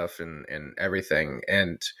and stuff and everything,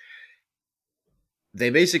 and they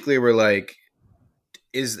basically were like,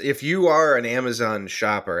 if you are an Amazon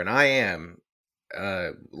shopper, and I am.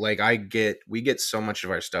 We get so much of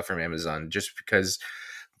our stuff from Amazon just because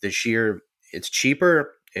it's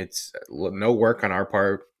cheaper, it's no work on our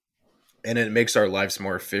part, and it makes our lives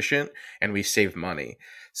more efficient and we save money.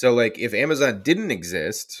 So like if Amazon didn't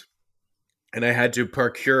exist and I had to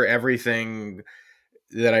procure everything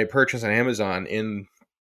that I purchase on Amazon in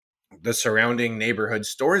the surrounding neighborhood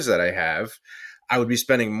stores that I have, I would be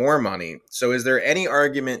spending more money. So is there any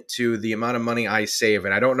argument to the amount of money I save?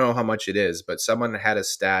 And I don't know how much it is, but someone had a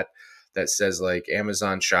stat that says like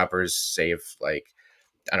Amazon shoppers save like,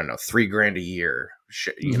 I don't know, $3,000 a year,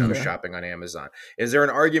 shopping on Amazon. Is there an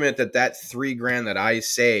argument that $3,000 that I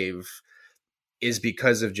save is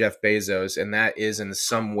because of Jeff Bezos, and that is in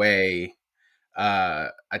some way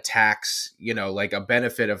a tax, like a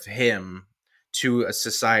benefit of him to a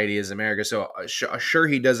society as America? So sure,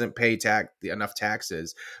 he doesn't pay enough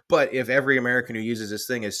taxes, but if every American who uses this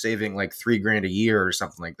thing is saving like $3,000 a year or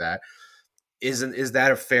something like that, is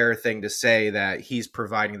that a fair thing to say that he's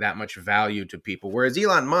providing that much value to people? Whereas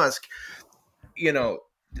Elon Musk,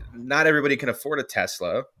 not everybody can afford a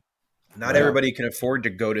Tesla. Not everybody can afford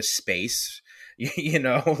to go to space.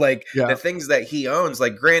 Like the things that he owns.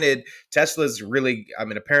 Like, granted, Tesla's really, I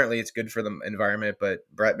mean, apparently it's good for the environment, but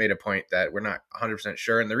Brett made a point that we're not 100%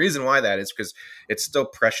 sure. And the reason why that is because it's still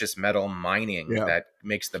precious metal mining that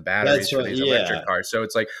makes the batteries for these electric cars. So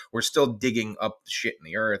it's like we're still digging up shit in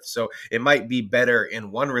the earth. So it might be better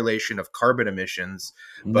in one relation of carbon emissions,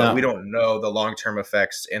 but we don't know the long-term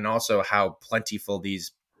effects and also how plentiful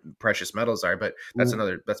these precious metals are. But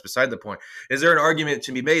that's beside the point. Is there an argument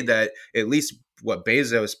to be made that at least what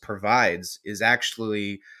Bezos provides is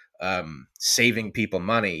actually saving people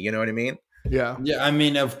money? You know what I mean? Yeah. I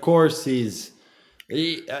mean, of course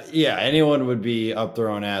anyone would be up their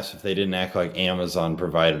own ass if they didn't act like Amazon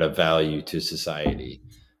provided a value to society.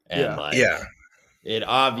 And it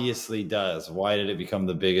obviously does. Why did it become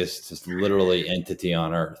the biggest, just literally entity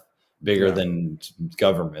on earth? Bigger than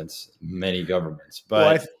governments, many governments.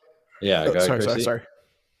 But go ahead, sorry.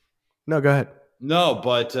 No, go ahead. No,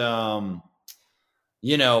 but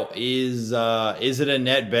is it a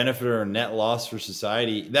net benefit or a net loss for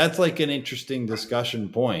society? That's like an interesting discussion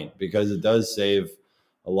point because it does save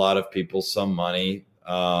a lot of people some money,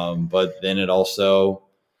 but then it also,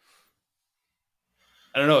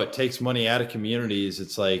 I don't know, it takes money out of communities.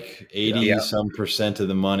 It's like 80% of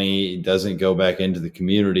the money doesn't go back into the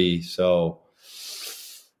community. So,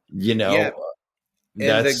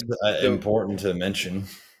 that's important to mention.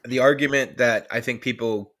 The argument that I think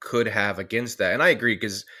people could have against that, and I agree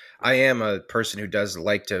because I am a person who does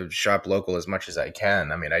like to shop local as much as I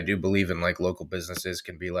can. I mean, I do believe in like local businesses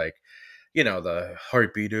can be like, the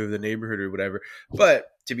heartbeat of the neighborhood or whatever. But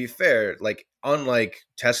to be fair, like unlike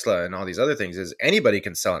Tesla and all these other things, is anybody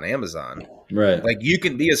can sell on Amazon. Right. Like you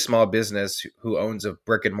can be a small business who owns a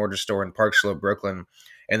brick and mortar store in Park Slope, Brooklyn,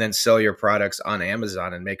 and then sell your products on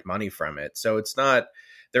Amazon and make money from it. So it's not,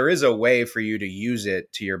 there is a way for you to use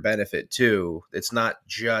it to your benefit too. It's not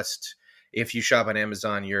just if you shop on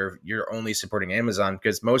Amazon, you're only supporting Amazon,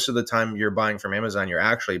 because most of the time you're buying from Amazon, you're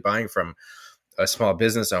actually buying from a small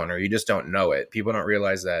business owner. You just don't know it. People don't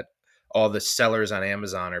realize that all the sellers on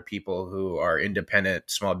Amazon are people who are independent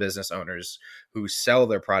small business owners who sell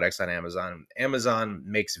their products on Amazon. Amazon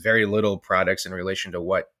makes very little products in relation to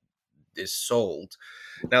what is sold.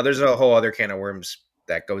 Now there's a whole other can of worms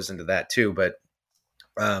that goes into that too. But,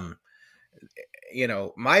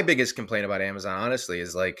 my biggest complaint about Amazon, honestly,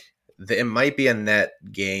 is like, it might be a net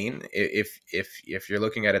gain if you're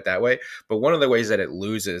looking at it that way. But one of the ways that it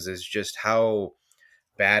loses is just how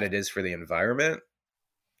bad it is for the environment.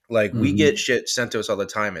 Like we get shit sent to us all the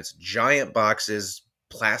time. It's giant boxes,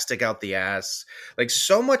 plastic out the ass, like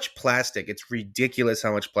so much plastic. It's ridiculous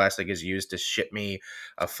how much plastic is used to ship me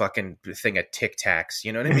a fucking thing of Tic Tacs.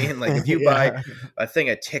 You know what I mean? Like if you buy a thing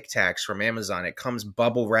of Tic Tacs from Amazon, it comes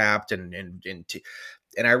bubble wrapped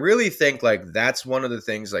and I really think like that's one of the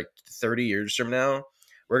things, like 30 years from now,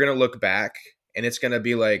 we're going to look back and it's going to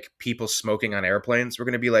be like people smoking on airplanes. We're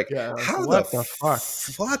going to be like, how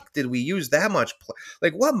the fuck did we use that much?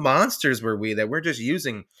 Like what monsters were we that we're just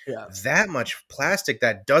using that much plastic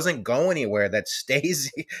that doesn't go anywhere, that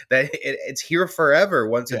stays, that it's here forever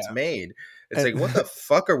once it's made. It's like, what the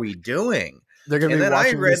fuck are we doing? They're going to be. And then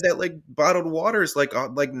I read this. that like bottled waters, like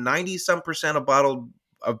 90%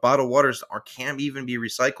 of bottled waters can't even be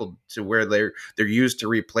recycled to where they're used to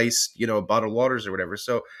replace bottled waters or whatever.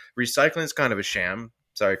 So recycling is kind of a sham.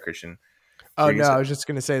 Sorry, Christian. Oh no, I was just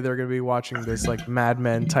gonna say they're gonna be watching this like Mad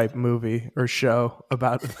Men type movie or show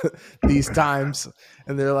about these times,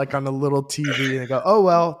 and they're like on a little TV and they go, "Oh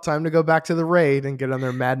well, time to go back to the raid and get on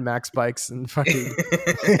their Mad Max bikes and fucking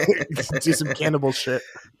do some cannibal shit."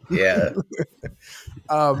 Yeah.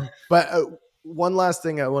 But one last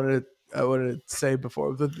thing I wanted to say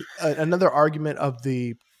before another argument of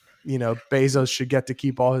the, Bezos should get to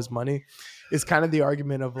keep all his money is kind of the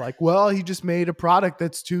argument of like, well, he just made a product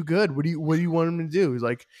that's too good. What do you want him to do? He's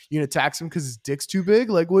like, you gonna tax him because his dick's too big?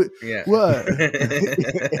 Like what? Yeah. What?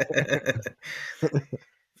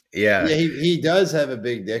 Yeah. He does have a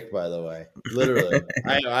big dick, by the way. Literally.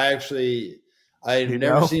 I've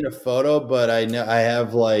never seen a photo, but I know I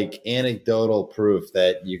have like anecdotal proof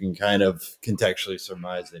that you can kind of contextually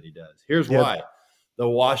surmise that he does. Here's why. The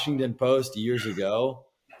Washington Post years ago,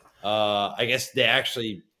 I guess they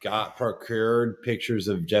actually procured pictures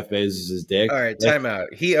of Jeff Bezos' dick. All right, time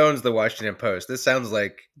out. He owns the Washington Post. This sounds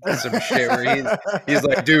like some shit where he's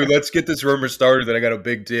like, dude, let's get this rumor started that I got a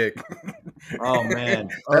big dick. Oh man,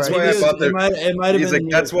 that's why I bought the. He's like,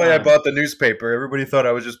 that's why I bought the newspaper. Everybody thought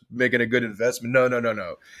I was just making a good investment.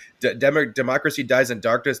 No. Democracy dies in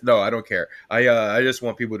darkness. No, I don't care. I just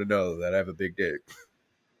want people to know that I have a big dick.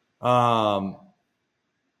 The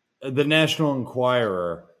National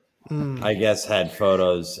Enquirer I guess, had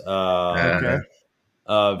photos of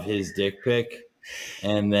his dick pic,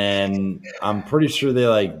 and then I'm pretty sure they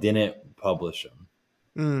like didn't publish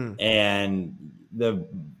them. And the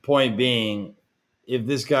point being, if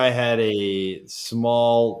this guy had a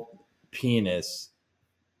small penis,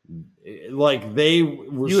 like they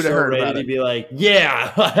were so ready to be like,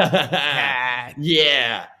 yeah,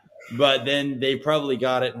 yeah. But then they probably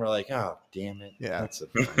got it and were like, oh, damn it. Yeah.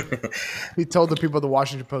 He told the people at the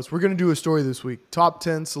Washington Post, we're going to do a story this week. Top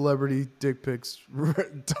 10 celebrity dick pics.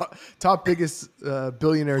 Top biggest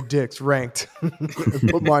billionaire dicks ranked.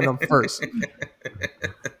 Put mine on first.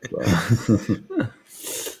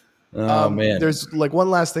 Oh, man. There's like one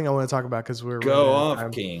last thing I want to talk about because we're Go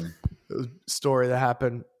off, King. Story that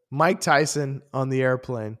happened. Mike Tyson on the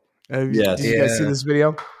airplane. Did you guys see this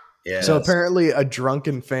video? Yeah. So apparently a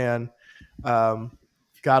drunken fan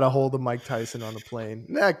got a hold of Mike Tyson on a plane.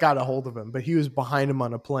 Not got a hold of him, but he was behind him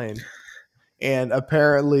on a plane. And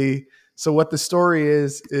apparently, so what the story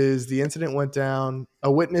is the incident went down.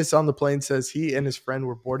 A witness on the plane says he and his friend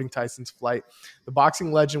were boarding Tyson's flight. The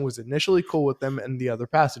boxing legend was initially cool with them and the other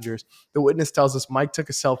passengers. The witness tells us Mike took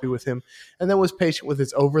a selfie with him and then was patient with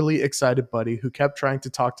his overly excited buddy who kept trying to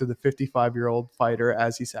talk to the 55-year-old fighter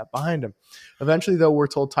as he sat behind him. Eventually, though, we're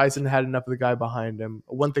told Tyson had enough of the guy behind him.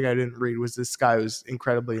 One thing I didn't read was this guy was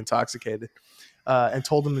incredibly intoxicated. And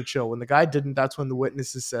told him to chill. When the guy didn't, that's when the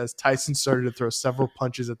witnesses says Tyson started to throw several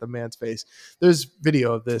punches at the man's face. There's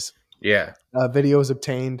video of this. Yeah. Video is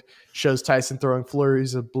obtained, shows Tyson throwing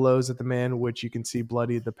flurries of blows at the man, which you can see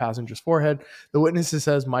bloody the passenger's forehead. The witnesses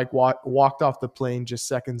says Mike walked off the plane just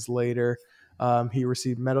seconds later. He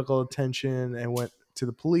received medical attention and went to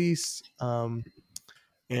the police. And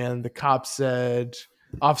the cops said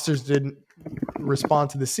officers didn't respond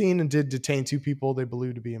to the scene and did detain 2 people they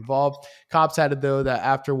believed to be involved. Cops added, though, that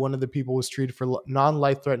after one of the people was treated for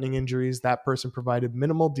non-life-threatening injuries, that person provided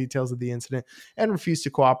minimal details of the incident and refused to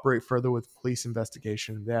cooperate further with police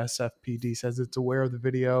investigation. The SFPD says it's aware of the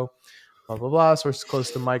video. Blah, blah, blah. Sources close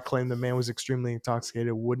to Mike claim the man was extremely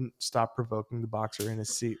intoxicated, wouldn't stop provoking the boxer in his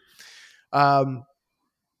seat.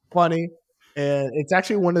 Funny. And it's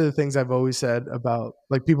actually one of the things I've always said about,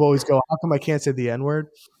 like, people always go, how come I can't say the N-word?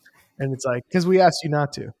 And it's like, because we asked you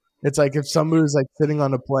not to. It's like if somebody was like sitting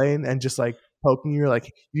on a plane and just like poking you,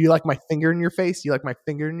 like, you like my finger in your face? You like my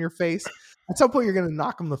finger in your face? At some point, you're going to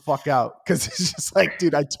knock them the fuck out. Because it's just like,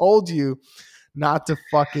 dude, I told you not to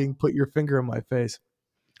fucking put your finger in my face.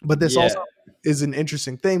 But this also is an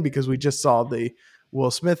interesting thing because we just saw the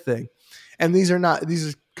Will Smith thing. And these are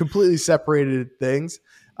completely separated things.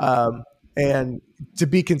 And to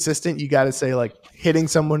be consistent, you got to say like hitting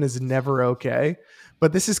someone is never okay.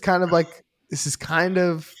 But this is kind of,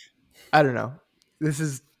 I don't know.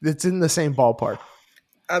 It's in the same ballpark.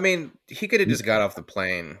 I mean, he could have just got off the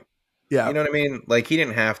plane. Yeah. You know what I mean? Like, he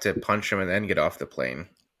didn't have to punch him and then get off the plane.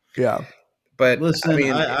 Yeah. But listen, I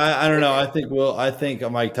mean, I don't know. I think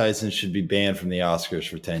Mike Tyson should be banned from the Oscars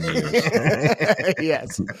for 10 years.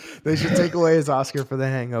 Yes. They should take away his Oscar for The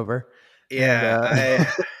Hangover.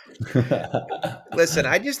 Yeah. Listen,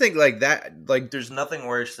 I just think like that, like, there's nothing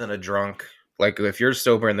worse than a drunk. Like, if you're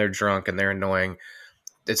sober and they're drunk and they're annoying,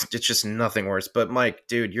 it's just nothing worse. But Mike,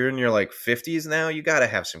 dude, you're in your like 50s now. You got to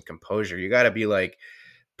have some composure. You got to be like,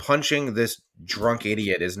 punching this drunk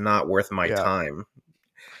idiot is not worth my time.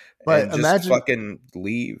 But and imagine, just fucking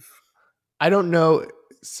leave. I don't know.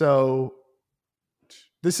 So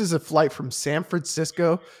this is a flight from San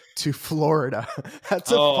Francisco to Florida.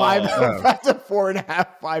 That's a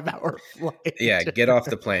 4.5-5 hour flight. Yeah, get off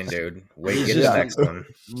the plane, dude. Wait, get the next one.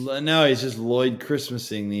 No, he's just Lloyd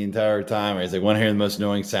Christmasing the entire time. He's like, want to hear the most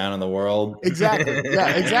annoying sound in the world? Exactly. Yeah,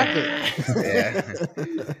 exactly. Yeah.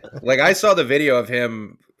 Like, I saw the video of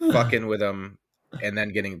him fucking with him and then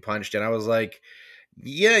getting punched, and I was like,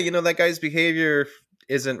 yeah, you know, that guy's behavior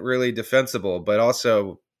isn't really defensible, but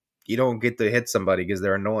also you don't get to hit somebody because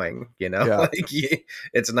they're annoying, you know? Yeah. Like,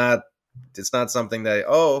 it's not something that,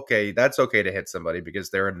 okay, that's okay to hit somebody because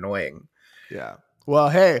they're annoying. Yeah. Well,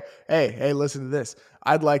 hey, listen to this.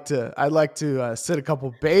 I'd like to sit a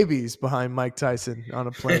couple babies behind Mike Tyson on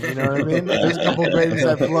a plane. You know what I mean? There's a couple babies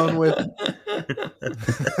I've flown with.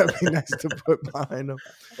 That'd be nice to put behind them.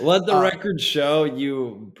 Let the record show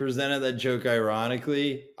you presented that joke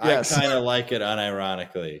ironically. Yes. I kind of like it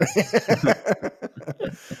unironically.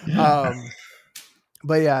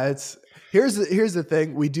 But yeah, here's the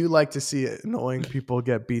thing. We do like to see annoying people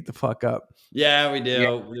get beat the fuck up. Yeah, we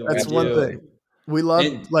do. Yeah, that's one thing. We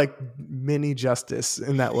love like mini justice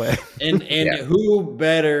in that way. And who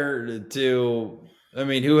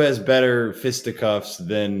has better fisticuffs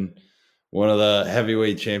than one of the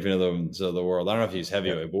heavyweight champions of the world. I don't know if he's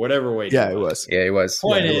heavyweight, but whatever weight. Yeah, he was. Yeah, he was.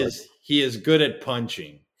 Point Yeah, is, he is good at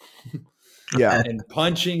punching. Yeah. And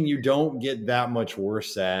punching, you don't get that much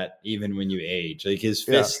worse at even when you age. Like his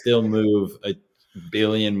fists still move a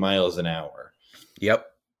billion miles an hour. Yep.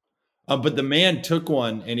 But the man took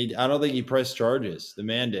one, and I don't think he pressed charges. The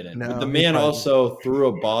man didn't. No, but the man also threw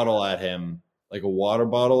a bottle at him, like a water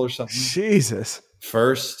bottle or something. Jesus.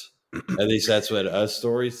 First. At least that's what a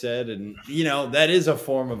story said. And, that is a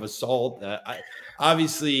form of assault.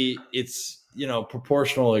 Obviously, it's,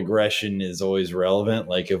 proportional aggression is always relevant.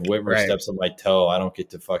 Like if Whitmer steps on my toe, I don't get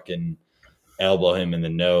to fucking elbow him in the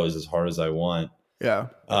nose as hard as I want. Yeah.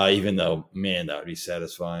 Even though, man, that would be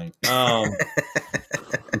satisfying. I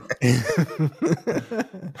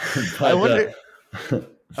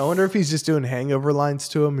wonder if he's just doing hangover lines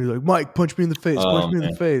to him. He's like, Mike, punch me in the face. Punch me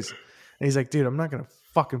in the face. And he's like, dude, I'm not going to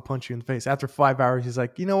fucking punch you in the face. After 5 hours, he's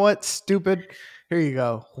like, you know what? Stupid. Here you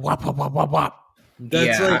go. Wop, wop, wop, wop, wop.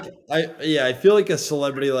 That's I feel like a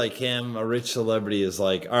celebrity like him, a rich celebrity, is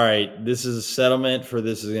like, all right, this is a settlement for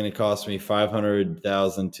this is going to cost me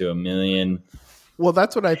 $500,000 to $1 million. Well,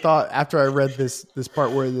 that's what I thought after I read this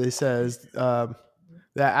part where they says that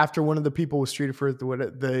after one of the people was treated for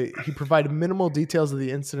he provided minimal details of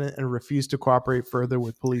the incident and refused to cooperate further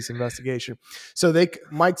with police investigation. So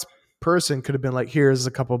Mike's person could have been like, here's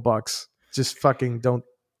a couple bucks. Just fucking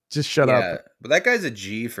just shut up. But that guy's a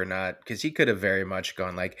G for not, because he could have very much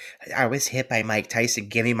gone like, I was hit by Mike Tyson,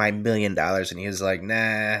 give me my $1 million. And he was like, nah,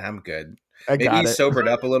 I'm good. Maybe he sobered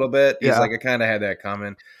up a little bit. He's like, I kind of had that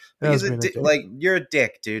comment. Like, you're a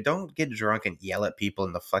dick, dude. Don't get drunk and yell at people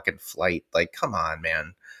in the fucking flight. Like, come on,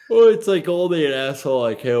 man. Well, it's like only an asshole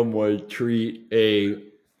like him would treat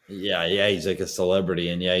he's like a celebrity,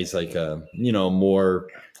 and he's like a, more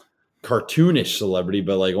cartoonish celebrity,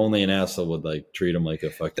 but like only an asshole would like treat him like a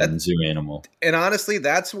fucking zoo animal. And honestly,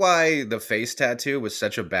 that's why the face tattoo was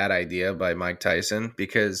such a bad idea by Mike Tyson,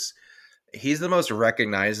 because he's the most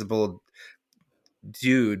recognizable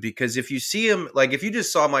dude. Because if you see him, like if you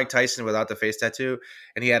just saw Mike Tyson without the face tattoo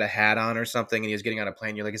and he had a hat on or something and he was getting on a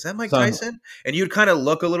plane, you're like, is that Mike Tyson? And you'd kind of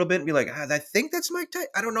look a little bit and be like, I think that's Mike Tyson.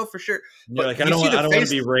 I don't know for sure. But like, I don't want to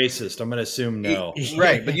be racist. I'm going to assume no.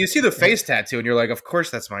 Right. But you see the face tattoo and you're like, of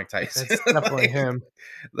course that's Mike Tyson. That's definitely him.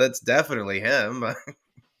 That's definitely him.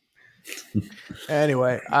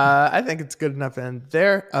 Anyway, I think it's good enough end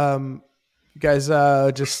there. You guys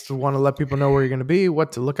just want to let people know where you're going to be,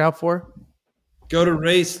 what to look out for? Go to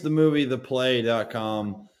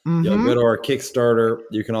racethemovietheplay.com. You'll go to our Kickstarter.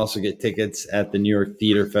 You can also get tickets at the New York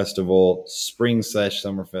Theater Festival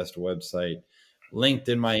Spring/Summerfest website, linked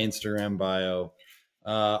in my Instagram bio.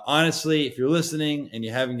 Honestly, if you're listening and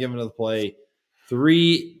you haven't given it a play,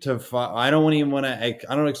 3 to 5. I don't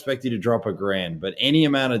expect you to drop $1,000, but any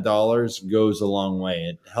amount of dollars goes a long way.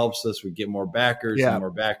 It helps us. We get more backers, and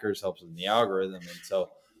more backers helps in the algorithm. And so,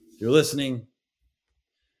 if you're listening.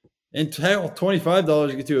 And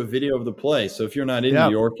 $25 you get to a video of the play. So if you're not in New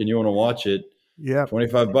York and you want to watch it,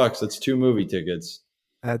 $25. That's 2 movie tickets.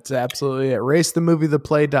 That's absolutely it.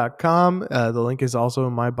 RaceTheMovieThePlay.com. The link is also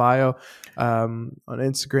in my bio on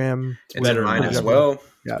Instagram. It's in mine as well.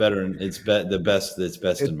 It's better. It's the best. It's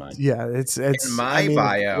best in mine. Yeah, it's in my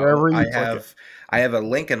bio. I have a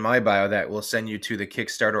link in my bio that will send you to the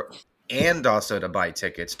Kickstarter and also to buy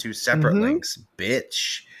tickets. 2 separate links,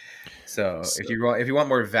 bitch. So if you want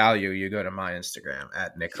more value, you go to my Instagram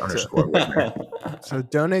at Nick_Whitmer. So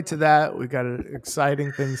donate to that. We got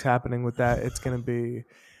exciting things happening with that. It's going to be,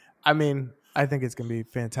 I think it's going to be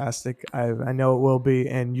fantastic. I know it will be,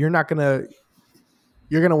 and you're going to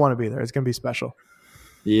want to be there. It's going to be special.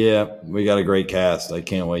 Yeah, we got a great cast. I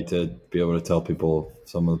can't wait to be able to tell people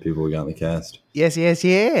some of the people we got in the cast. Yes.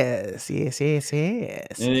 Anything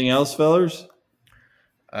else, fellers?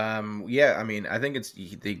 Yeah, I think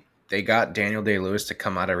they got Daniel Day-Lewis to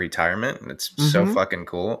come out of retirement, and it's so fucking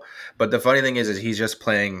cool. But the funny thing is he's just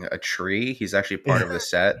playing a tree. He's actually part of the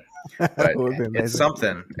set. But it's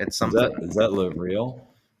something. It's something. Is that real?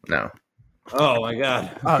 No. Oh my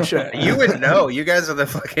god. Oh shit. You would know. You guys are the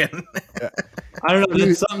fucking. I don't know.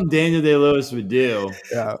 There's something Daniel Day-Lewis would do.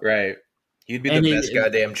 Yeah. Right. He'd be the best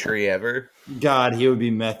goddamn tree ever. God, he would be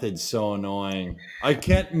Method so annoying. I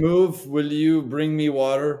can't move. Will you bring me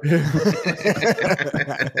water? He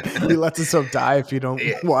lets himself die if you don't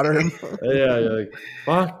water him. Yeah, you're like,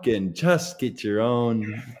 fucking just get your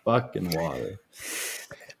own fucking water.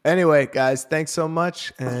 Anyway, guys, thanks so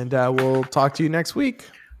much, and we'll talk to you next week.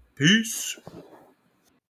 Peace.